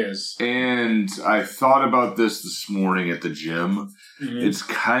Harry is. And I thought about this morning at the gym. Mm-hmm. It's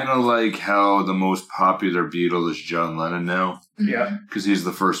kind of like how the most popular Beatle is John Lennon now. Yeah, because he's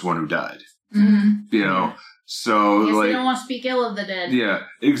the first one who died. Mm-hmm. You know. So, yes, they don't want to speak ill of the dead. Yeah,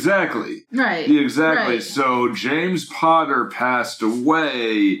 exactly. Right. Yeah, exactly. Right. So James Potter passed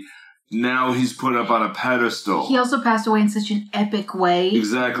away. Now he's put up on a pedestal. He also passed away in such an epic way.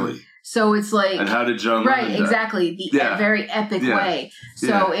 Exactly. So it's like... And how did John Lennon die? Exactly. The very epic way.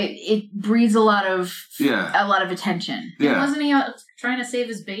 So it breeds a lot of attention. Yeah. And wasn't he trying to save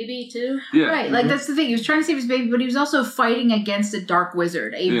his baby, too? Yeah. Right. Like, that's the thing. He was trying to save his baby, but he was also fighting against a dark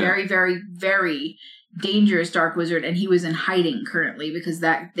wizard. A very, very, very dangerous dark wizard, and he was in hiding currently because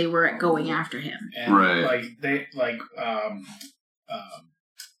they were going after him. And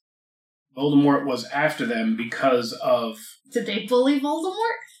Voldemort was after them because of... Did they bully Voldemort?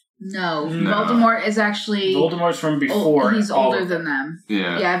 No. Voldemort is actually... Voldemort's from before. He's older than them.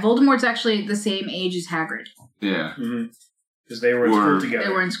 Yeah. Yeah, Voldemort's actually the same age as Hagrid. Yeah. Because they were in school together.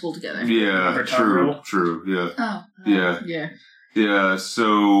 They were in school together. Yeah, true, yeah. Oh. Yeah. Yeah,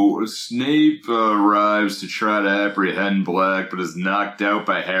 so Snape arrives to try to apprehend Black, but is knocked out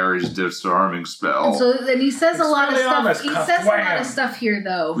by Harry's disarming spell. And so then he says a lot of stuff. He says a lot of stuff here,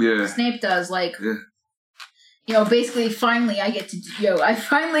 though. Yeah. Snape does, like, basically, finally, I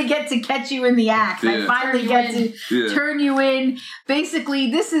finally get to catch you in the act. Yeah. I finally get to turn you in.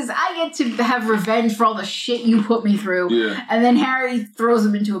 Basically, I get to have revenge for all the shit you put me through. Yeah. And then Harry throws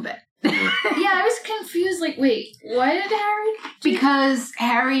him into a bed. Yeah, I was confused. Like, wait, why did Harry? Because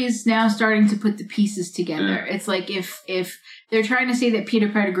Harry is now starting to put the pieces together. Yeah. It's like if they're trying to say that Peter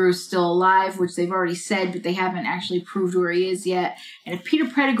Pettigrew is still alive, which they've already said, but they haven't actually proved where he is yet. And if Peter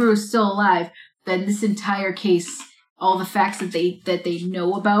Pettigrew is still alive, then this entire case, all the facts that they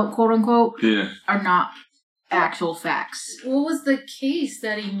know about, quote unquote, are not actual facts. What was the case?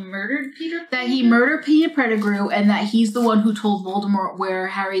 That he murdered Peter Pettigrew? That he murdered Peter Pettigrew, and that he's the one who told Voldemort where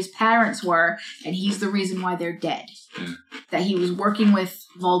Harry's parents were, and he's the reason why they're dead. Yeah. That he was working with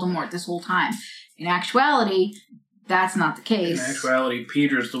Voldemort this whole time. In actuality, that's not the case. In actuality,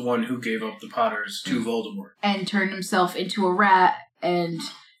 Peter's the one who gave up the Potters to Voldemort. And turned himself into a rat and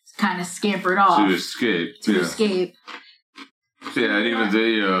kind of scampered off. To escape. Yeah, and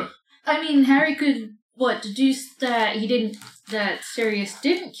even I mean, Harry could... deduce that that Sirius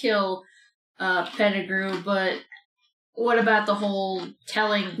didn't kill Pettigrew, but what about the whole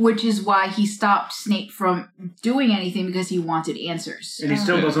telling? Which is why he stopped Snape from doing anything, because he wanted answers. And he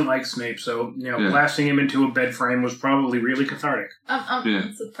still doesn't like Snape, so, blasting him into a bed frame was probably really cathartic.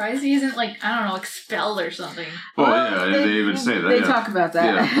 I'm surprised he isn't, expelled or something. Well, they even say that. They talk about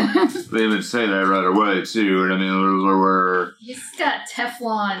that. Yeah. They even say that right away, too. And I mean, he's got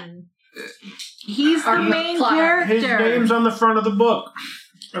Teflon... He's the main character. His name's on the front of the book.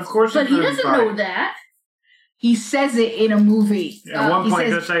 Of course, but he doesn't know that. He says it in a movie. At one point,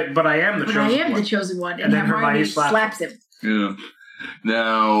 he says, "But I am the chosen one." I am the chosen one, and then Hermione slaps him. Yeah.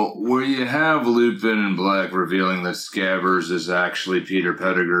 Now, where you have Lupin and Black revealing that Scabbers is actually Peter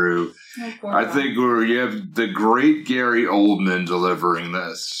Pettigrew, I think where you have the great Gary Oldman delivering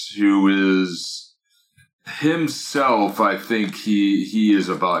this, who is himself. I think he is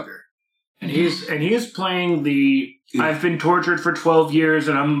a bugger. And he is playing the I've been tortured for 12 years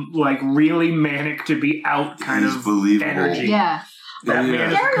and I'm really manic to be out kind of believable energy. Yeah. Gary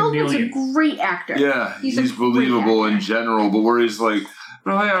Oldman's a great actor. Yeah, he's believable in general, but where he's like,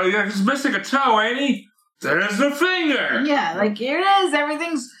 he's missing a toe, ain't he? There's the finger. Yeah, here it is.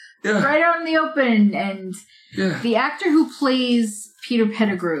 Everything's right out in the open. And the actor who plays Peter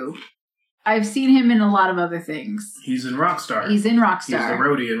Pettigrew, I've seen him in a lot of other things. He's in Rockstar. He's the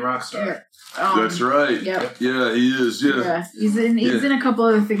roadie in Rockstar. Yeah. That's right. Yep. Yeah, he is. Yeah. He's in a couple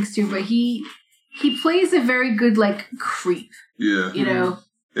other things too, but he plays a very good creep. Yeah. You know,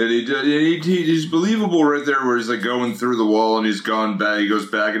 And he's believable right there where he's like going through the wall and he's gone back. He goes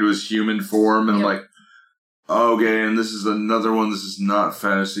back into his human form and I'm like, okay, and this is another one. This is not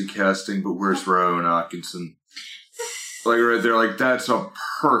fantasy casting, but where's Rowan Atkinson? Like right there, like that's a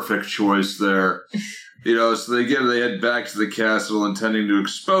perfect choice there. So they head back to the castle intending to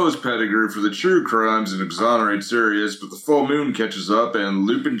expose Pettigrew for the true crimes and exonerate Sirius, but the full moon catches up and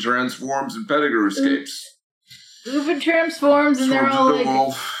Lupin transforms and Pettigrew escapes. Lupin transforms and they're all like,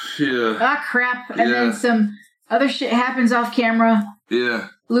 ah, crap. And then some other shit happens off camera. Yeah.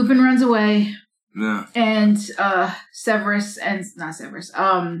 Lupin runs away. Yeah. And Sirius ends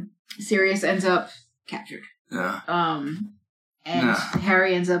up captured. Yeah.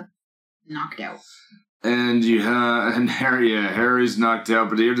 Harry ends up knocked out. And Harry's knocked out,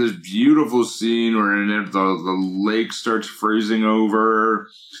 but here's this beautiful scene where the lake starts freezing over.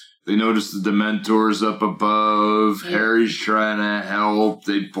 They notice the Dementors up above. Yep. Harry's trying to help.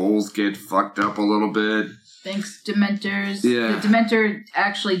 They both get fucked up a little bit. Thanks, Dementors. Yeah. The Dementor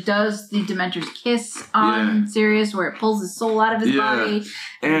actually does the Dementor's kiss on Sirius, where it pulls his soul out of his body.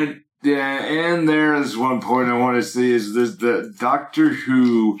 And there's one point I want to see is this: the Doctor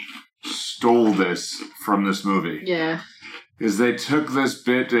Who stole this from this movie. Yeah. Because they took this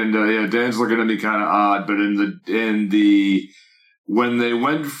bit, and Dan's looking at me kind of odd, but when they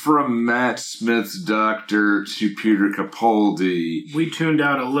went from Matt Smith's Doctor to Peter Capaldi, we tuned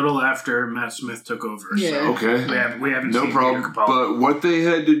out a little after Matt Smith took over. Yeah. So okay. We haven't no seen problem. Peter Capaldi. But what they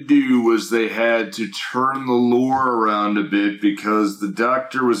had to do was they had to turn the lore around a bit because the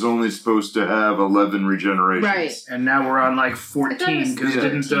Doctor was only supposed to have 11 regenerations. Right. And now we're on like 14 because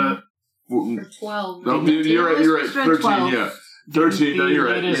didn't or 12. No, you're right. 13, yeah. 13, no, you're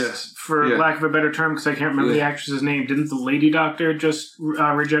right. Yes. For lack of a better term, because I can't remember the actress's name, didn't the Lady Doctor just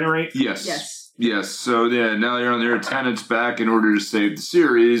regenerate? Yes. So, now they're on their attendance back in order to save the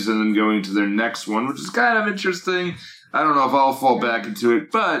series and then going to their next one, which is kind of interesting. I don't know if I'll fall back into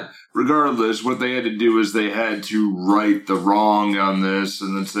it, but regardless, what they had to do is they had to right the wrong on this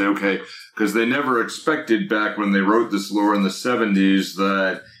and then say, okay, because they never expected back when they wrote this lore in the 70s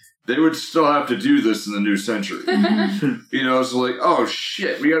that they would still have to do this in the new century. So like, oh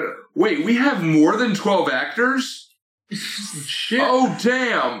shit, we have more than 12 actors? Shit. Oh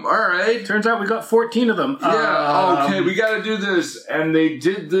damn, alright. Turns out we got 14 of them. Okay, we gotta do this. And they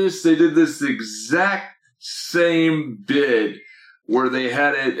did this exact same bit where they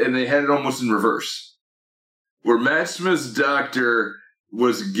had it almost in reverse. Where Matt Smith's Doctor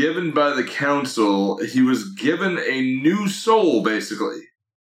was given by the council, he was given a new soul, basically.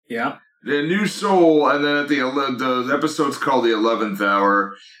 Yeah. The new soul, and then at the episode's called the 11th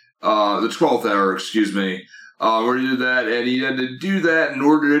hour, the 12th hour, excuse me, where he did that, and he had to do that in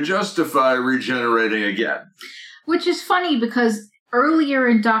order to justify regenerating again. Which is funny because earlier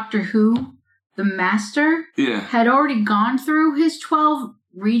in Doctor Who, the Master had already gone through his 12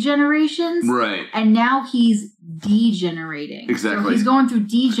 regenerations. Right. And now he's degenerating. Exactly. So he's going through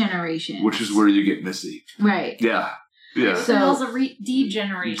degeneration. Which is where you get Missy. Right. Yeah. Yeah. So also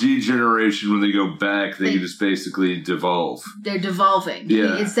degeneration. Degeneration, when they go back, they just basically devolve. They're devolving.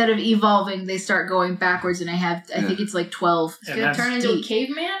 Yeah. Instead of evolving, they start going backwards, and I think it's like 12. He's going to turn into a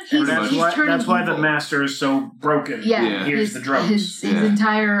caveman? That's why the Master is so broken. Yeah. Here's the drums. His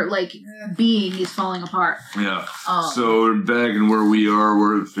entire, being is falling apart. Yeah. So back in where we are,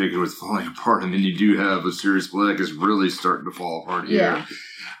 we're thinking with falling apart. I mean, you do have a Sirius Black is really starting to fall apart here. Yeah.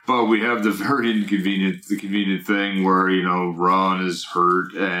 But we have the very convenient thing where, Ron is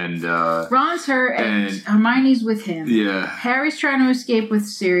hurt and... Ron's hurt and Hermione's with him. Yeah. Harry's trying to escape with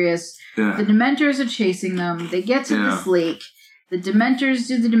Sirius. Yeah. The Dementors are chasing them. They get to this lake. The Dementors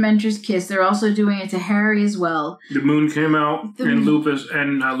do the Dementors kiss. They're also doing it to Harry as well. The moon came out and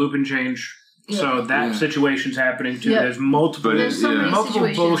Lupin changed. Yeah. So that situation's happening too. Yep. There's multiple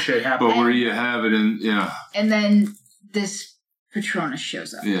bullshit happening. But where you have it and then this Patronus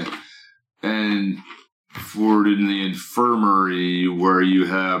shows up. Yeah. And forward in the infirmary where you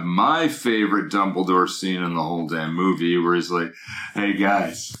have my favorite Dumbledore scene in the whole damn movie where he's like, hey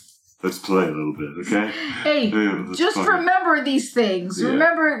guys, let's play a little bit, okay? Hey, just remember these things. Yeah.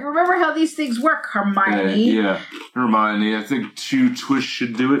 Remember how these things work, Hermione. Hermione. I think 2 twists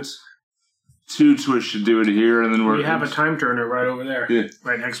should do it. 2 twists should do it here, and then we have a time turner right over there. Yeah.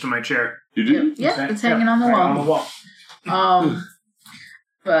 Right next to my chair. You do? Yeah, it's hanging on the wall. On the wall.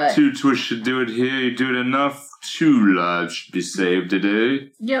 But 2 twists should do it here. You do it enough, 2 lives should be saved today.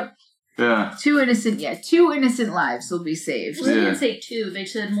 Yep. Yeah. 2 innocent lives will be saved. Well, they didn't say 2. They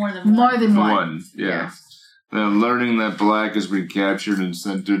said more than 1. More than 1. Yeah. Then learning that Black has been captured and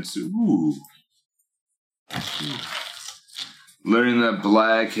sent to... Ooh. learning that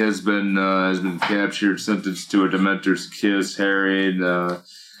Black has been captured, sentenced to a Dementor's kiss. Harry and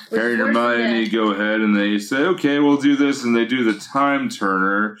Hermione go ahead and they say, "Okay, we'll do this," and they do the time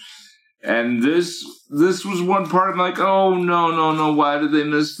turner. And this was one part I'm like, oh no, why did they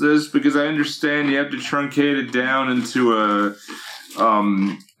miss this? Because I understand you have to truncate it down into a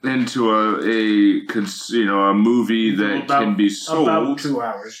movie that can be sold. About 2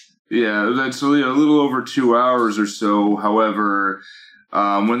 hours. Yeah, that's a little over 2 hours or so. However,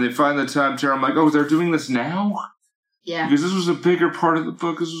 when they find the time turner, I'm like, oh, they're doing this now? Yeah. Because this was a bigger part of the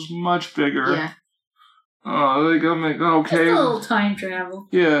book. This was much bigger. Yeah. Oh, I'm like, okay. Just a little time travel.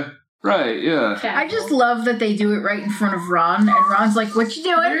 Yeah. Right, yeah. I just love that they do it right in front of Ron, and Ron's like, "What you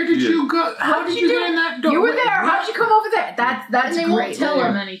doing? Where did you go? How did you get in that door? You were there. How'd you come over there?" That's and they great. won't tell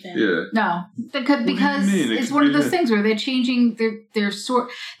him anything. Yeah. No, because it's one of those things where they're changing their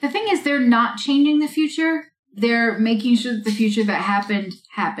sort. The thing is, they're not changing the future. They're making sure that the future that happened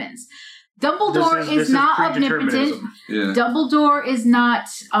happens. Dumbledore is not omnipotent. Yeah. Dumbledore is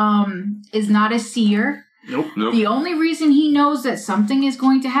not a seer. Nope. The only reason he knows that something is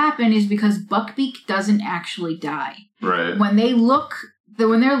going to happen is because Buckbeak doesn't actually die. Right. When they're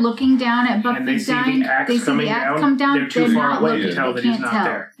looking down at Buckbeak dying, they see the axe come down. They're too far not away looking. to tell they that he's can't not tell.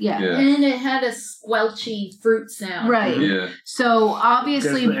 there. Yeah. And it had a squelchy fruit sound. Right. Yeah. So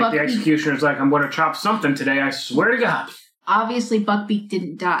obviously the Buckbeak. executioner's like, I'm going to chop something today. I swear to God. Obviously, Buckbeak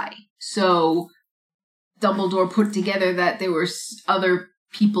didn't die. So Dumbledore put together that there were other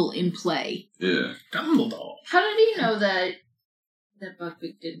people in play. Yeah. Dumbledore. How did he know that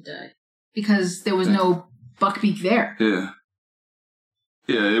Buckbeak didn't die? Because there was no Buckbeak there. Yeah.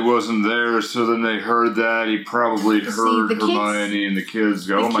 Yeah, it wasn't there, so then they heard that. He probably heard Hermione and the kids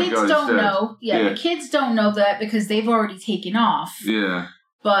go, oh my God, The kids don't dead. know. Yeah, the kids don't know that because they've already taken off. Yeah.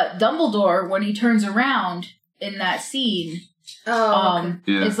 But Dumbledore, when he turns around in that scene,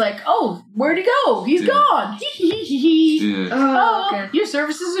 it's like, oh, where'd he go? He's gone. Yeah. Oh, your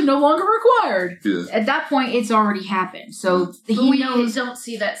services are no longer required. Yeah. At that point, it's already happened. So we don't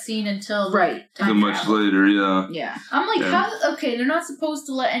see that scene until So much later, yeah. Yeah. I'm like, how? Okay, they're not supposed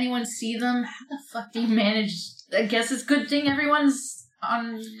to let anyone see them. How the fuck do you manage? I guess it's a good thing everyone's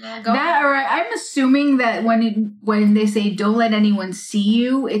on go. That, or I'm assuming that when they say don't let anyone see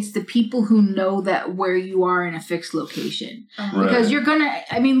you, it's the people who know that where you are in a fixed location. Because you're gonna,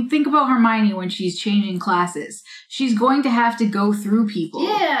 think about Hermione when she's changing classes. She's going to have to go through people.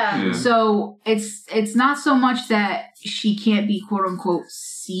 Yeah. So it's not so much that she can't be quote unquote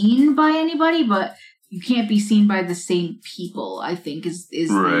seen by anybody, but you can't be seen by the same people, I think is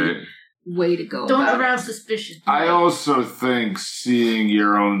the way to go. Don't arouse suspicion. I also think seeing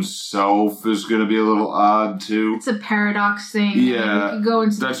your own self is going to be a little odd too. It's a paradox thing. Yeah, we could go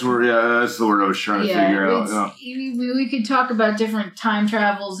into that's the word I was trying to figure out. Yeah. We could talk about different time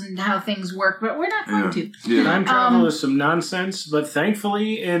travels and how things work, but we're not going to. Yeah. Time travel is some nonsense, but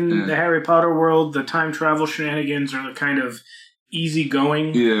thankfully in the Harry Potter world, the time travel shenanigans are the kind of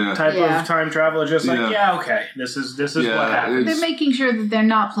easygoing type of time travel. Just like, okay, this is what happens. They're making sure that they're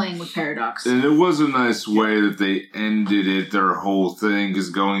not playing with paradox. And it was a nice way that they ended it, their whole thing is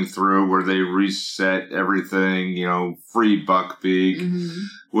going through where they reset everything, free Buckbeak,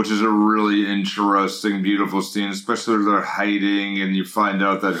 which is a really interesting, beautiful scene, especially where they're hiding and you find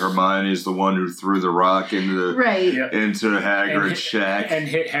out that Hermione is the one who threw the rock into Hagrid's shack. And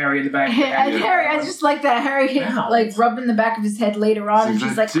hit Harry in the back of the head. And Harry, I just like that. Harry hit, rubbing the back of his head later on, and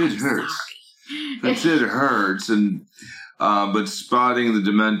she's like, did hurt. That did hurt. And but spotting the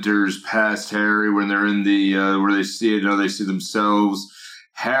Dementors past Harry when they're in the where they see it, they see themselves.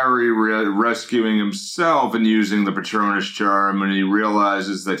 Harry rescuing himself and using the Patronus charm, and he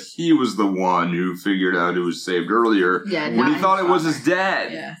realizes that he was the one who figured out who was saved earlier when he thought it was his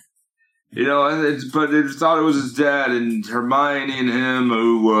dad. Yeah. But it thought it was his dad, and Hermione and him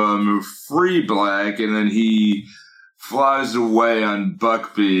who free Black, and then he flies away on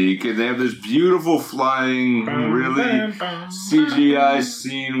Buckbeak, and they have this beautiful flying, really CGI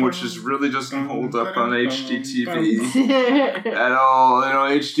scene, which just really doesn't hold up on HDTV at all.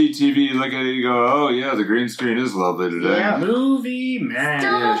 HDTV, you look at it, you go, oh yeah, the green screen is lovely today. Yeah, movie magic.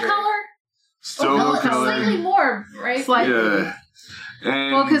 Still no color. Still no color. Slightly more, right? Slightly. Yeah.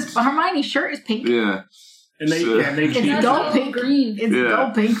 And, because Hermione's shirt is pink. Yeah. And they it's dull pink. Green. It's dull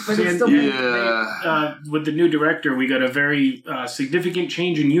pink, but it's still pink. Yeah. With the new director, we got a very significant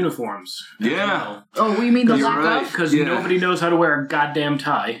change in uniforms. Yeah. Oh, we mean the lack of? Because nobody knows how to wear a goddamn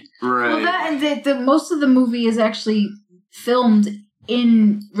tie. Right. Well, that and the most of the movie is actually filmed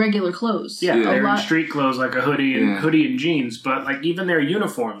in regular clothes. Yeah, they're in street clothes, like a hoodie and jeans. But even their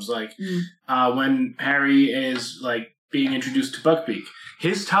uniforms, when Harry is being introduced to Buckbeak.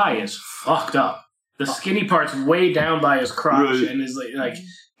 His tie is fucked up. The skinny part's way down by his crotch, and is like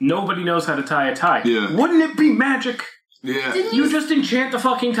nobody knows how to tie a tie. Yeah. Wouldn't it be magic? Yeah. Didn't You just enchant the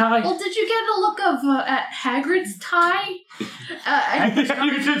fucking tie. Well, did you get a look of at Hagrid's tie? You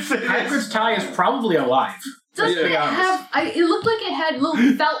did say Hagrid's tie is probably alive. Doesn't it have? It looked like it had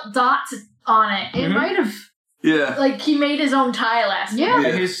little felt dots on it. It might have. Yeah. Like he made his own tie last year.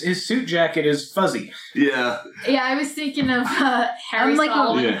 And his suit jacket is fuzzy. Yeah. Yeah, I was thinking of Harry. I'm like,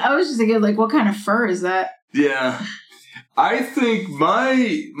 I was just thinking, like, what kind of fur is that? Yeah. I think my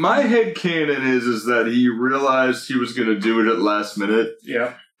headcanon is that he realized he was going to do it at last minute.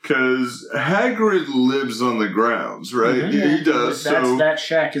 Yeah. Because Hagrid lives on the grounds, right? Mm-hmm. Yeah, he does. That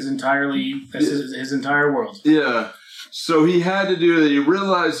shack is entirely, his entire world. Yeah. So he had to do that. He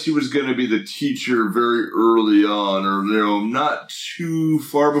realized he was going to be the teacher very early on, or not too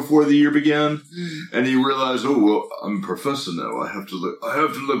far before the year began. And he realized, oh well, I'm a professor now. I'm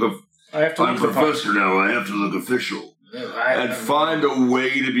professor now. I have to look official, and find a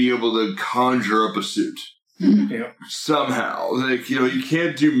way to be able to conjure up a suit somehow. Like you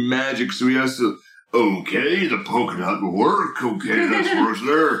can't do magic, so he has to. Okay, the polka dot will work. Okay, that's works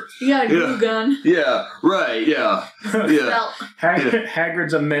there. You got a glue gun. Yeah, right, yeah.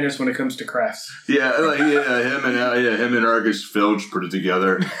 Hagrid's a menace when it comes to crafts. Yeah, him and Argus Filch put it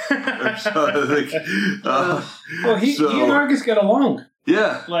together. He and Argus get along.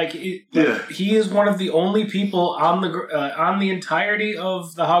 Yeah, he is one of the only people on the entirety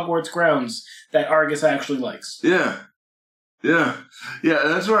of the Hogwarts grounds that Argus actually likes. Yeah,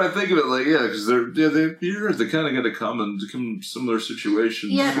 that's what I think of it. Like, because they kind of got a common similar situation.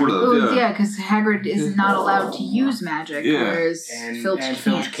 Yeah, because Hagrid is not allowed to use magic, whereas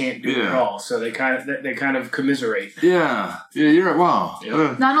Filch can't do it at all. So they kind of commiserate. Yeah, you're right. Wow.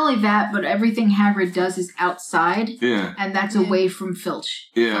 Yeah. Not only that, but everything Hagrid does is outside. Yeah, and that's away from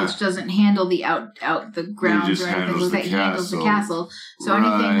Filch. Yeah, Filch doesn't handle the out the grounds or anything. He handles the castle. So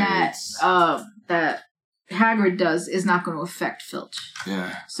anything that Hagrid does is not going to affect Filch.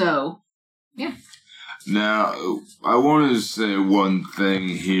 Yeah. So, yeah. Now, I wanted to say one thing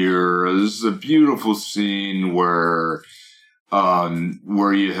here. This is a beautiful scene where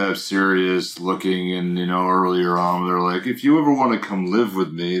you have Sirius looking, and earlier on they're like, "If you ever want to come live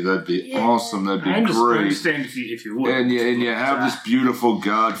with me, that'd be awesome. That'd be great." I understand if you would. And you have this beautiful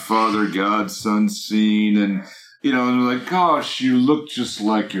godfather godson scene, and. And they're like, gosh, you look just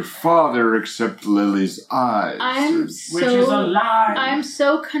like your father, except Lily's eyes. Which is a lie. I'm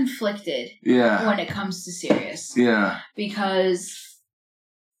so conflicted when it comes to Sirius. Yeah. Because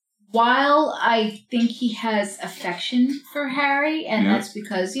while I think he has affection for Harry, and that's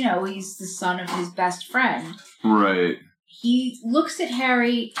because, he's the son of his best friend. Right. He looks at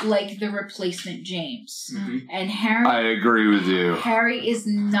Harry like the replacement James. Mm-hmm. And Harry... I agree with you. Harry is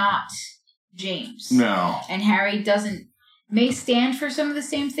not... James. No. And Harry may stand for some of the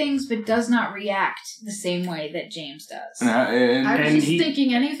same things, but does not react the same way that James does. I was just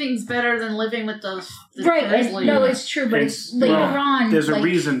thinking anything's better than living with the Dursleys. No, it's true, but it's later on. There's a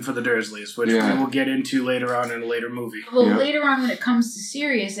reason for the Dursleys, which we will get into later on in a later movie. Well, later on when it comes to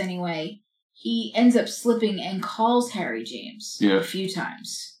Sirius anyway, he ends up slipping and calls Harry James a few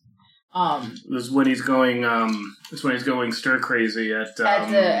times. This is when he's going. It's when he's going stir crazy at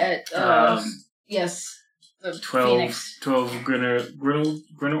the 12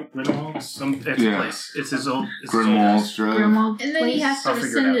 Grindelwald. Some place. It's his old Grindelwald's Drive. And then he has to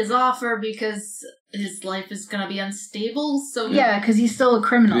rescind his offer because his life is going to be unstable. So because he's still a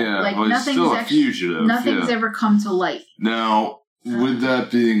criminal. Yeah, nothing's still a fugitive. Nothing's ever come to light. Now, with that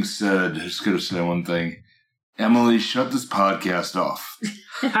being said, I just got to say one thing. Emily, shut this podcast off.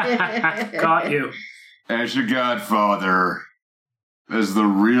 Got you. As your godfather, as the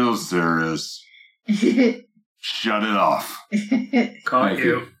real Sirius, shut it off. Caught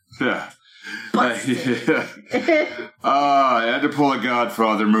you. Yeah. I had to pull a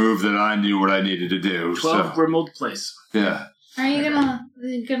godfather move that I knew what I needed to do. 12 Grimmauld Place. Yeah. Are you gonna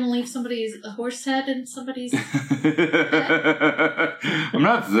leave somebody's horse head in somebody's I'm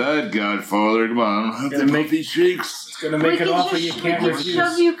not that godfather. Come on, I don't have to make these shakes. It's gonna make an offer you can't refuse.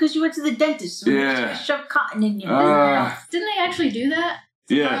 Shove you because you went to the dentist. So shove cotton in you. Didn't they actually do that?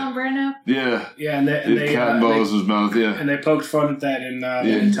 Yeah. Brando? Yeah. Yeah, and they cotton balls in his mouth, and they poked fun at that in Men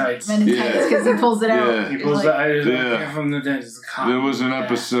in Tights. Men in Tights, because he pulls it out. He pulls from the dentist. There was an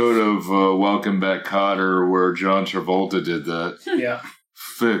episode of Welcome Back, Kotter where John Travolta did that. Yeah.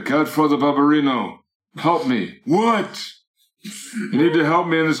 Godfather Barbarino, help me. What? You need to help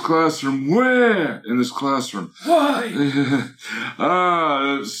me in this classroom. Where? In this classroom. Why?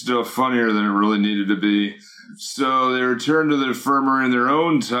 It's still funnier than it really needed to be. So they return to the infirmary in their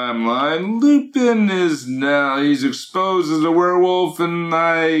own timeline. Lupin he's exposed as a werewolf, and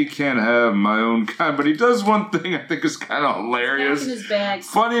I can't have my own kind. But he does one thing I think is kind of hilarious. Packing his bag.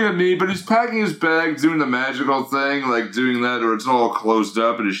 Funny to me, but he's packing his bag, doing the magical thing, like doing that, or it's all closed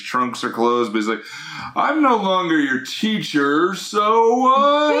up and his trunks are closed. But he's like, "I'm no longer your teacher, so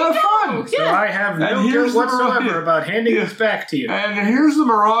have fun." So I have no guilt whatsoever about handing this back to you. And here's the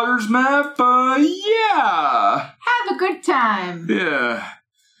Marauders map. Yeah. Have a good time. Yeah.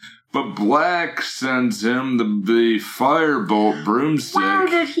 But Black sends him the firebolt broomstick. Where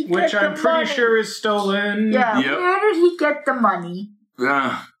did he get Which the I'm pretty money? sure is stolen. Yeah, Yep. where did he get the money?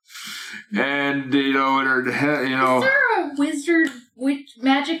 Yeah. And, Is there a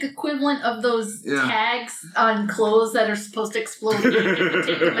magic equivalent of those tags on clothes that are supposed to explode when you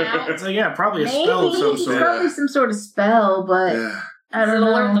take them out? So yeah, probably a spell of some sort. Probably some sort of spell, but I don't know.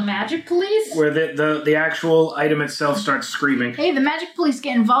 Alert the magic police? Where the actual item itself starts screaming. Hey, the magic police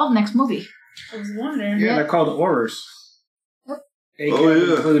get involved next movie. I was wondering. Yeah, they're called Aurors. Yep.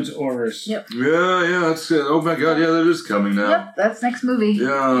 includes Aurors. Yep. Yeah, that's good. Oh my god, yeah, that is coming now. Yep, that's next movie.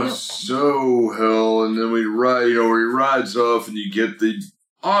 Yeah, Yep. so hell, and then we ride, he rides off, and you get the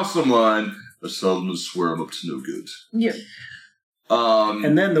awesome line, "I saw them and swear I'm up to no good." Yep.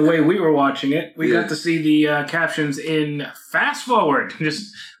 And then the way we were watching it, we got to see the captions in fast forward.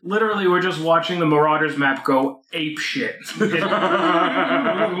 Just literally, we're just watching the Marauders map go ape shit.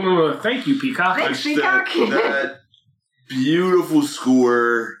 Thank you, Peacock. Thanks, Peacock. That beautiful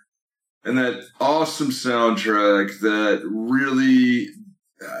score and that awesome soundtrack that really,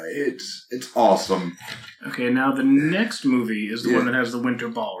 it's awesome. Okay, now the next movie is the one that has the Winter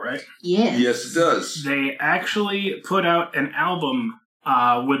Ball, right? Yes. Yes, it does. They actually put out an album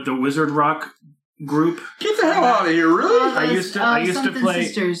with the Wizard Rock group. Get the hell out of here! Really? I used to play.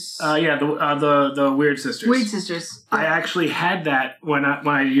 Sisters. The Weird Sisters. Weird Sisters. I actually had that when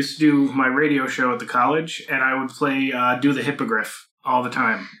I used to do my radio show at the college, and I would play Do the Hippogriff all the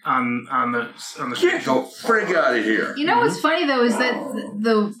time on the Get the frig out of here! You know what's funny though is that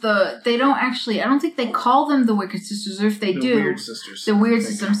the they don't actually. I don't think they call them the Wicked Sisters, or if they do, Weird Sisters. the Weird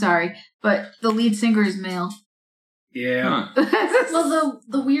Sisters. I'm sorry, but the lead singer is male. Yeah. Well,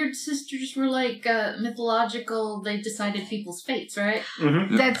 the Weird Sisters were like mythological. They decided people's fates, right?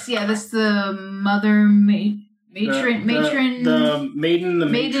 Mm-hmm. That's the mother matron, the maiden, the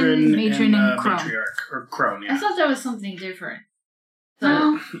matron, and crone. matriarch or crone. I Yeah. thought that was something different.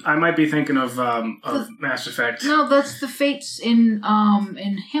 No, I might be thinking of Mass Effect. no, that's the fates in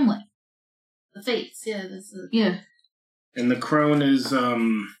Hamlet. The fates, yeah. Yeah. And the crone is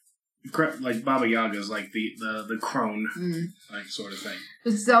like Baba Yaga's like the crone like sort of thing.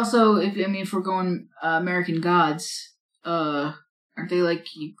 It's also if we're going American gods, aren't they like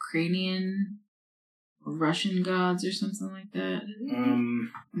Ukrainian or Russian gods or something like that?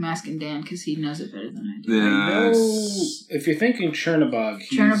 I'm asking Dan because he knows it better than I do. Yeah. If you're thinking Chernobog,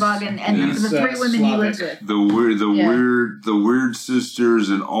 Chernobog and the three women he lives with. The Weird Sisters,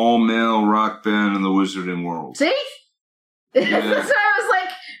 an all-male rock band in the Wizarding world. See? Yeah. That's why I was like,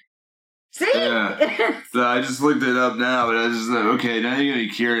 see? Yeah. So I just looked it up now, but I was just like, okay, now you're going to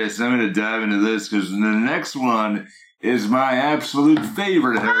be curious. I'm going to dive into this because the next one is my absolute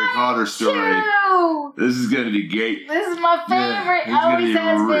favorite Harry Potter story. Too. This is going to be great. This is my favorite. Always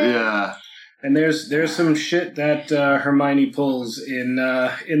has been. Yeah. and there's some shit that Hermione pulls in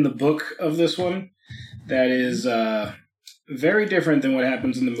the book of this one that is very different than what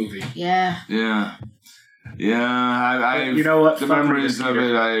happens in the movie. Yeah. Yeah. Yeah. You know what? The memories of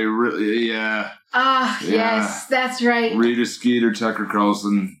it, I really, yeah. Yes, that's right. Rita Skeeter, Tucker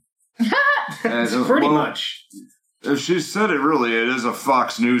Carlson. Pretty much. If she said it, really, it is a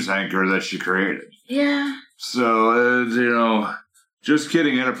Fox News anchor that she created. Yeah. So, just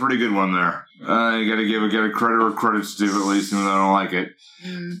kidding, had a pretty good one there. You gotta give a credit where credit's due, at least, even though I don't like it.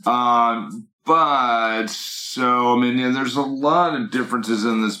 There's a lot of differences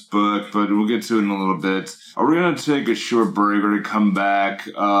in this book, but we'll get to it in a little bit. We're gonna take a short break. We're gonna come back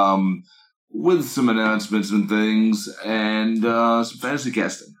with some announcements and things, and some fantasy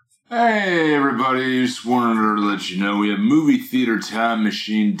casting. Hey everybody, just wanted to let you know we have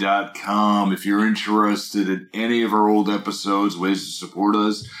MovieTheaterTimeMachine.com. If you're interested in any of our old episodes, ways to support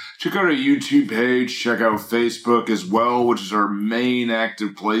us, check out our YouTube page, check out Facebook as well, which is our main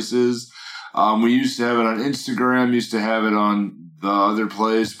active places. We used to have it on Instagram, used to have it on the other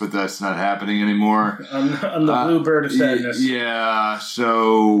place, but that's not happening anymore. On the Bluebird of Sadness. Yeah,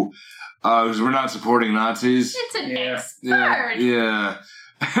 so, because we're not supporting Nazis. It's an expert. Yeah.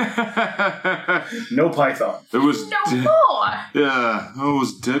 No python. It was more. Yeah, I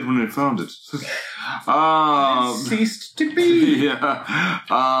was dead when I found it. It ceased to be. Yeah.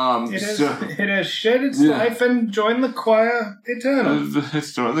 It has shed its life and joined the choir eternal.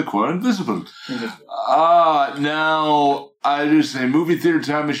 It's joined the choir invisible. Now, I just say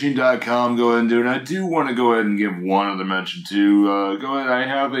movietheatertimemachine.com, go ahead and do it. And I do want to go ahead and give one other mention too. Go ahead, I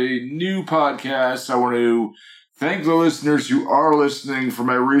have a new podcast. I want to thank the listeners who are listening for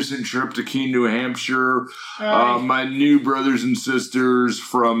my recent trip to Keene, New Hampshire. My new brothers and sisters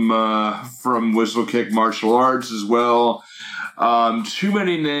from Whistlekick Martial Arts as well. Too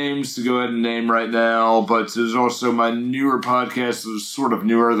many names to go ahead and name right now, but there's also my newer podcast that is sort of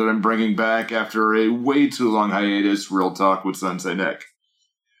newer that I'm bringing back after a way too long hiatus, Real Talk with Sensei Nick.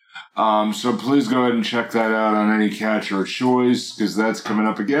 So please go ahead and check that out on any catch or choice, because that's coming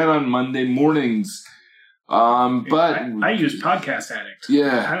up again on Monday mornings. But I use Podcast Addict.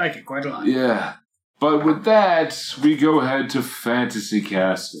 Yeah. I like it quite a lot. Yeah. But with that, we go ahead to fantasy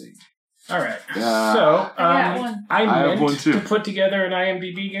casting. All right. I I have one meant too. to put together an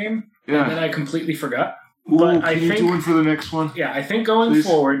IMDb game, Yeah. and then I completely forgot. Ooh, But can you do one for the next one? Yeah, I think going Please.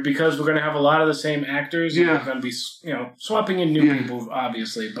 forward, because we're going to have a lot of the same actors, Yeah. we're going to be, swapping in new people,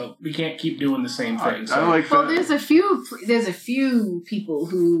 obviously, but we can't keep doing the same thing. I like that. Well, there's a few people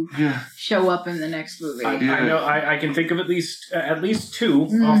who show up in the next movie. I know. I can think of at least two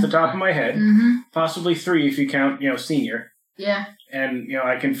off the top of my head, possibly 3 if you count, senior. Yeah. And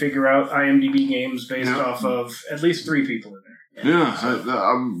I can figure out IMDb games based off of at least 3 people in there.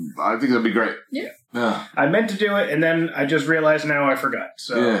 I think that'd be great. Yeah. I meant to do it, and then I just realized now I forgot.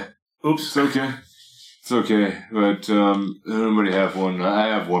 So, oops. It's okay. It's okay. But anybody have one? I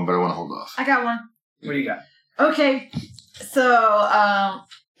have one, but I want to hold off. I got one. What do you got? Okay, so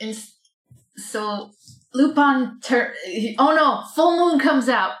Lupin full moon comes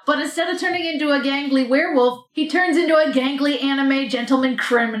out, but instead of turning into a gangly werewolf, he turns into a gangly anime gentleman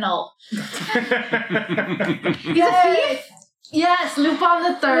criminal. He's a thief. Yes, Lupin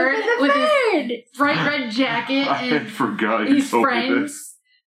the Third with his bright red jacket, and I forgot you he's told me friends.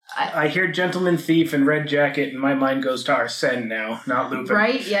 I hear Gentleman Thief and Red Jacket, and my mind goes to Arsene now, not Lupin.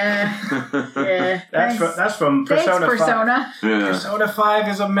 Right? Yeah. Yeah. That's from Persona 5. Persona. Yeah. Persona 5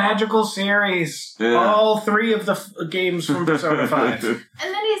 is a magical series. Yeah. All 3 of the games from Persona 5. And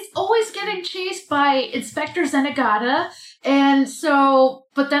then he's always getting chased by Inspector Zenigata. And so,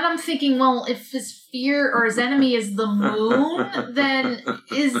 but then I'm thinking, well, if his fear or his enemy is the moon, then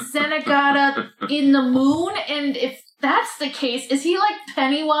is Zenigata in the moon? And if that's the case, is he like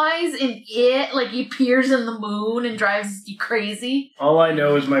Pennywise in It? Like he appears in the moon and drives you crazy? All I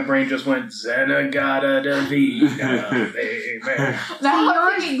know is my brain just went, Zenigata DeVita, baby. Now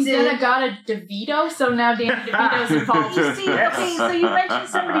I'm thinking Zenigata DeVito, so now Danny DeVito's involved. You see, okay, so you mentioned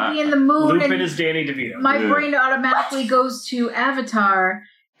somebody being in the moon, Lupin and is Danny DeVito. my brain automatically goes to Avatar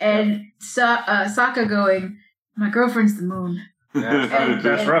and Sokka going, my girlfriend's the moon.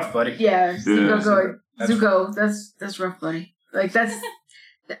 That's rough, buddy. Yeah, Zuko going, That's- Zuko, that's rough, buddy. Like, there's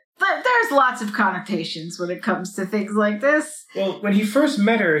lots of connotations when it comes to things like this. Well, when he first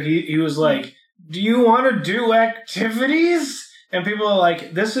met her, he was like, do you want to do activities? And people are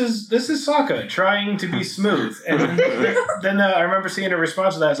like, this is Sokka trying to be smooth. And then I remember seeing a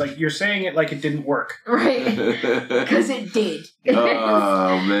response to that. It's like, you're saying it like it didn't work. Right. Because it did.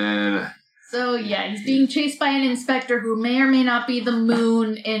 Oh, man. So yeah, he's being chased by an inspector who may or may not be the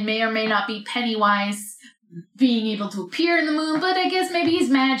moon and may or may not be Pennywise being able to appear in the moon, but I guess maybe he's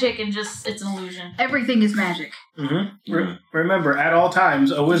magic and just it's an illusion. Everything is magic. Mm-hmm. Remember, at all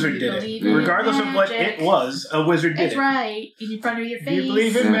times, a wizard did it. Regardless of what it was, a wizard did That's it. right. In front of your face. If you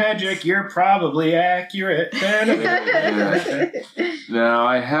believe in magic, you're probably accurate. Now,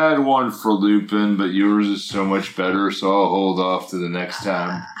 I had one for Lupin, but yours is so much better, so I'll hold off to the next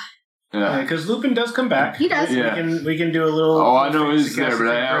time. Yeah. Because Lupin does come back. He does. Yeah. We can do a little... Oh, I know he's there, but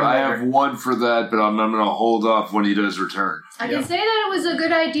I later. have one for that, but I'm going to hold off when he does return. I can say that it was a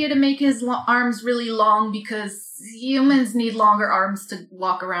good idea to make his arms really long because humans need longer arms to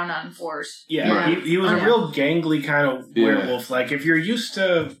walk around on fours. Yeah, he was a real gangly kind of werewolf. Like, if you're used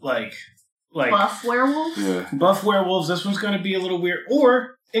to, like buff werewolves? Yeah. Buff werewolves, this one's going to be a little weird.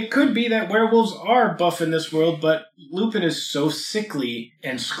 Or it could be that werewolves are buff in this world, but Lupin is so sickly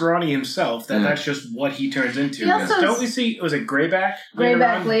and scrawny himself that that's just what he turns into. Don't we see, was it Greyback?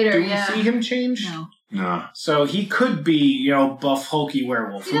 Greyback later, Do we see him change? No. So he could be, buff, hulky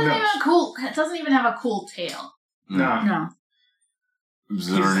werewolf. He doesn't even have a cool tail. No. Is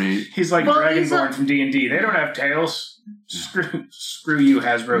there any... He's like Dragonborn from D&D. They don't have tails. Screw you,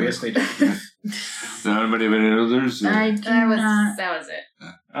 Hasbro. Yes, they do. Now, anybody have any others? That was it.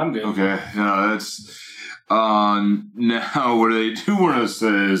 I'm good. Okay, no, that's... now, what I do want to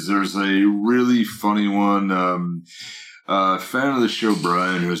say is there's a really funny one. Fan of the show,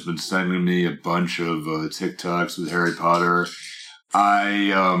 Brian, who has been sending me a bunch of TikToks with Harry Potter.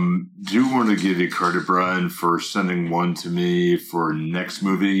 I do want to give you credit, Brian, for sending one to me for next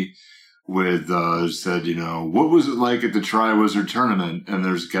movie with, said, what was it like at the Triwizard Tournament? And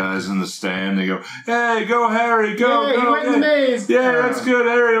there's guys in the stand, they go, hey, go Harry, go, yeah, go. You win the maze. Yeah, that's good,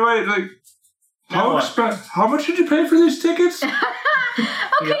 Harry, wait, like... How much did you pay for these tickets? Okay,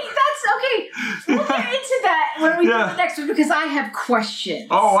 that's okay. We'll get into that when we do the next one because I have questions.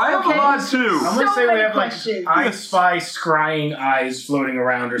 Oh, I have a lot too. I'm gonna say we have questions. I Spy scrying eyes floating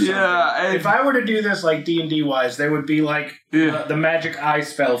around or something. Yeah, if I were to do this like D&D wise, there would be like the magic eye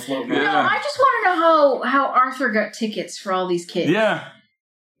spell floating around. No, I just want to know how Arthur got tickets for all these kids. Yeah.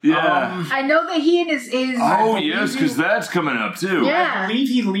 Yeah. I know that he and his oh, yes, because that's coming up too. Yeah. I believe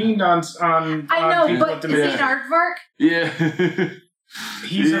he leaned on I know, but is he an aardvark? Yeah.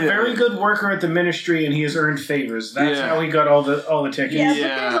 He's a very good worker at the ministry, and he has earned favors. That's how he got all the tickets. Yeah, but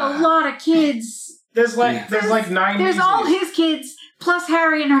there's a lot of kids. There's like 9. There's all his kids plus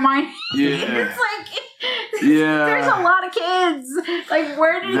Harry and Hermione. Yeah. It's like there's a lot of kids. Like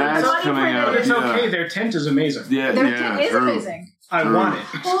where did he get money for this? But it's okay. Their tent is amazing. Yeah, their tent is amazing. I want it.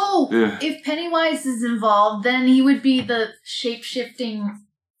 Oh, if Pennywise is involved, then he would be the shape-shifting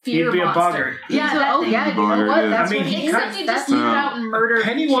fear He'd be monster. a bugger. Yeah, you know what? That's what he is. He just leave out and murder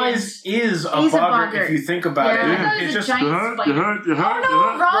Pennywise is a bugger if you think about it. I thought he was a giant spider. Oh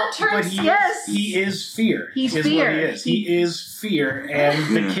no, Ron turns, He is fear. He's fear. What he is. He is fear,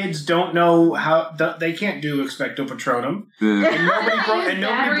 and the kids don't know how, they can't do Expecto Patronum. And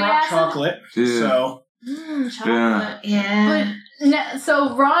nobody brought chocolate, so... chocolate. Yeah. But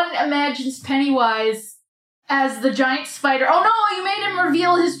so Ron imagines Pennywise as the giant spider. Oh no, you made him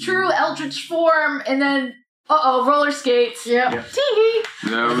reveal his true eldritch form, and then roller skates. Yep. Tee.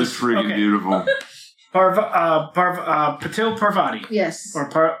 That was freaking beautiful. Patil Parvati. Yes. Or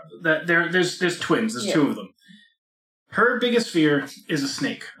there's twins. There's two of them. Her biggest fear is a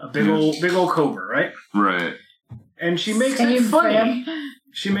snake, a big old cobra, right? Right. And she makes it funny.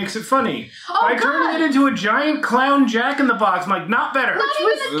 She makes it funny by turning it into a giant clown Jack-in-the-Box. I'm like, not better. Not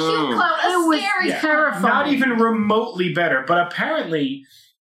even a cute clown. A scary, terrifying. Not even remotely better. But apparently,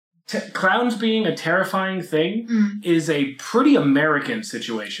 clowns being a terrifying thing is a pretty American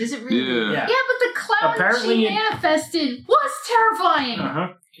situation. Is it really? Yeah. Yeah, but the clown she manifested was terrifying.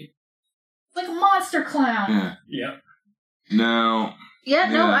 Like a monster clown. Yeah. Now. Yeah,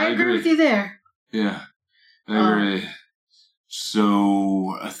 no, I agree with you there. Yeah, I agree.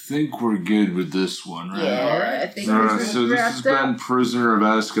 So, I think we're good with this one, right? Yeah, all right. I think so this has been Prisoner of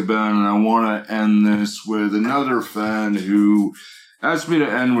Azkaban, and I want to end this with another fan who asked me to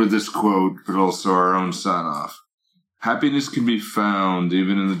end with this quote, but also our own sign-off. Happiness can be found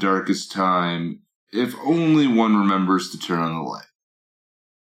even in the darkest time, if only one remembers to turn on the light.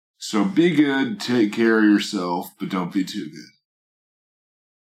 So be good, take care of yourself, but don't be too good.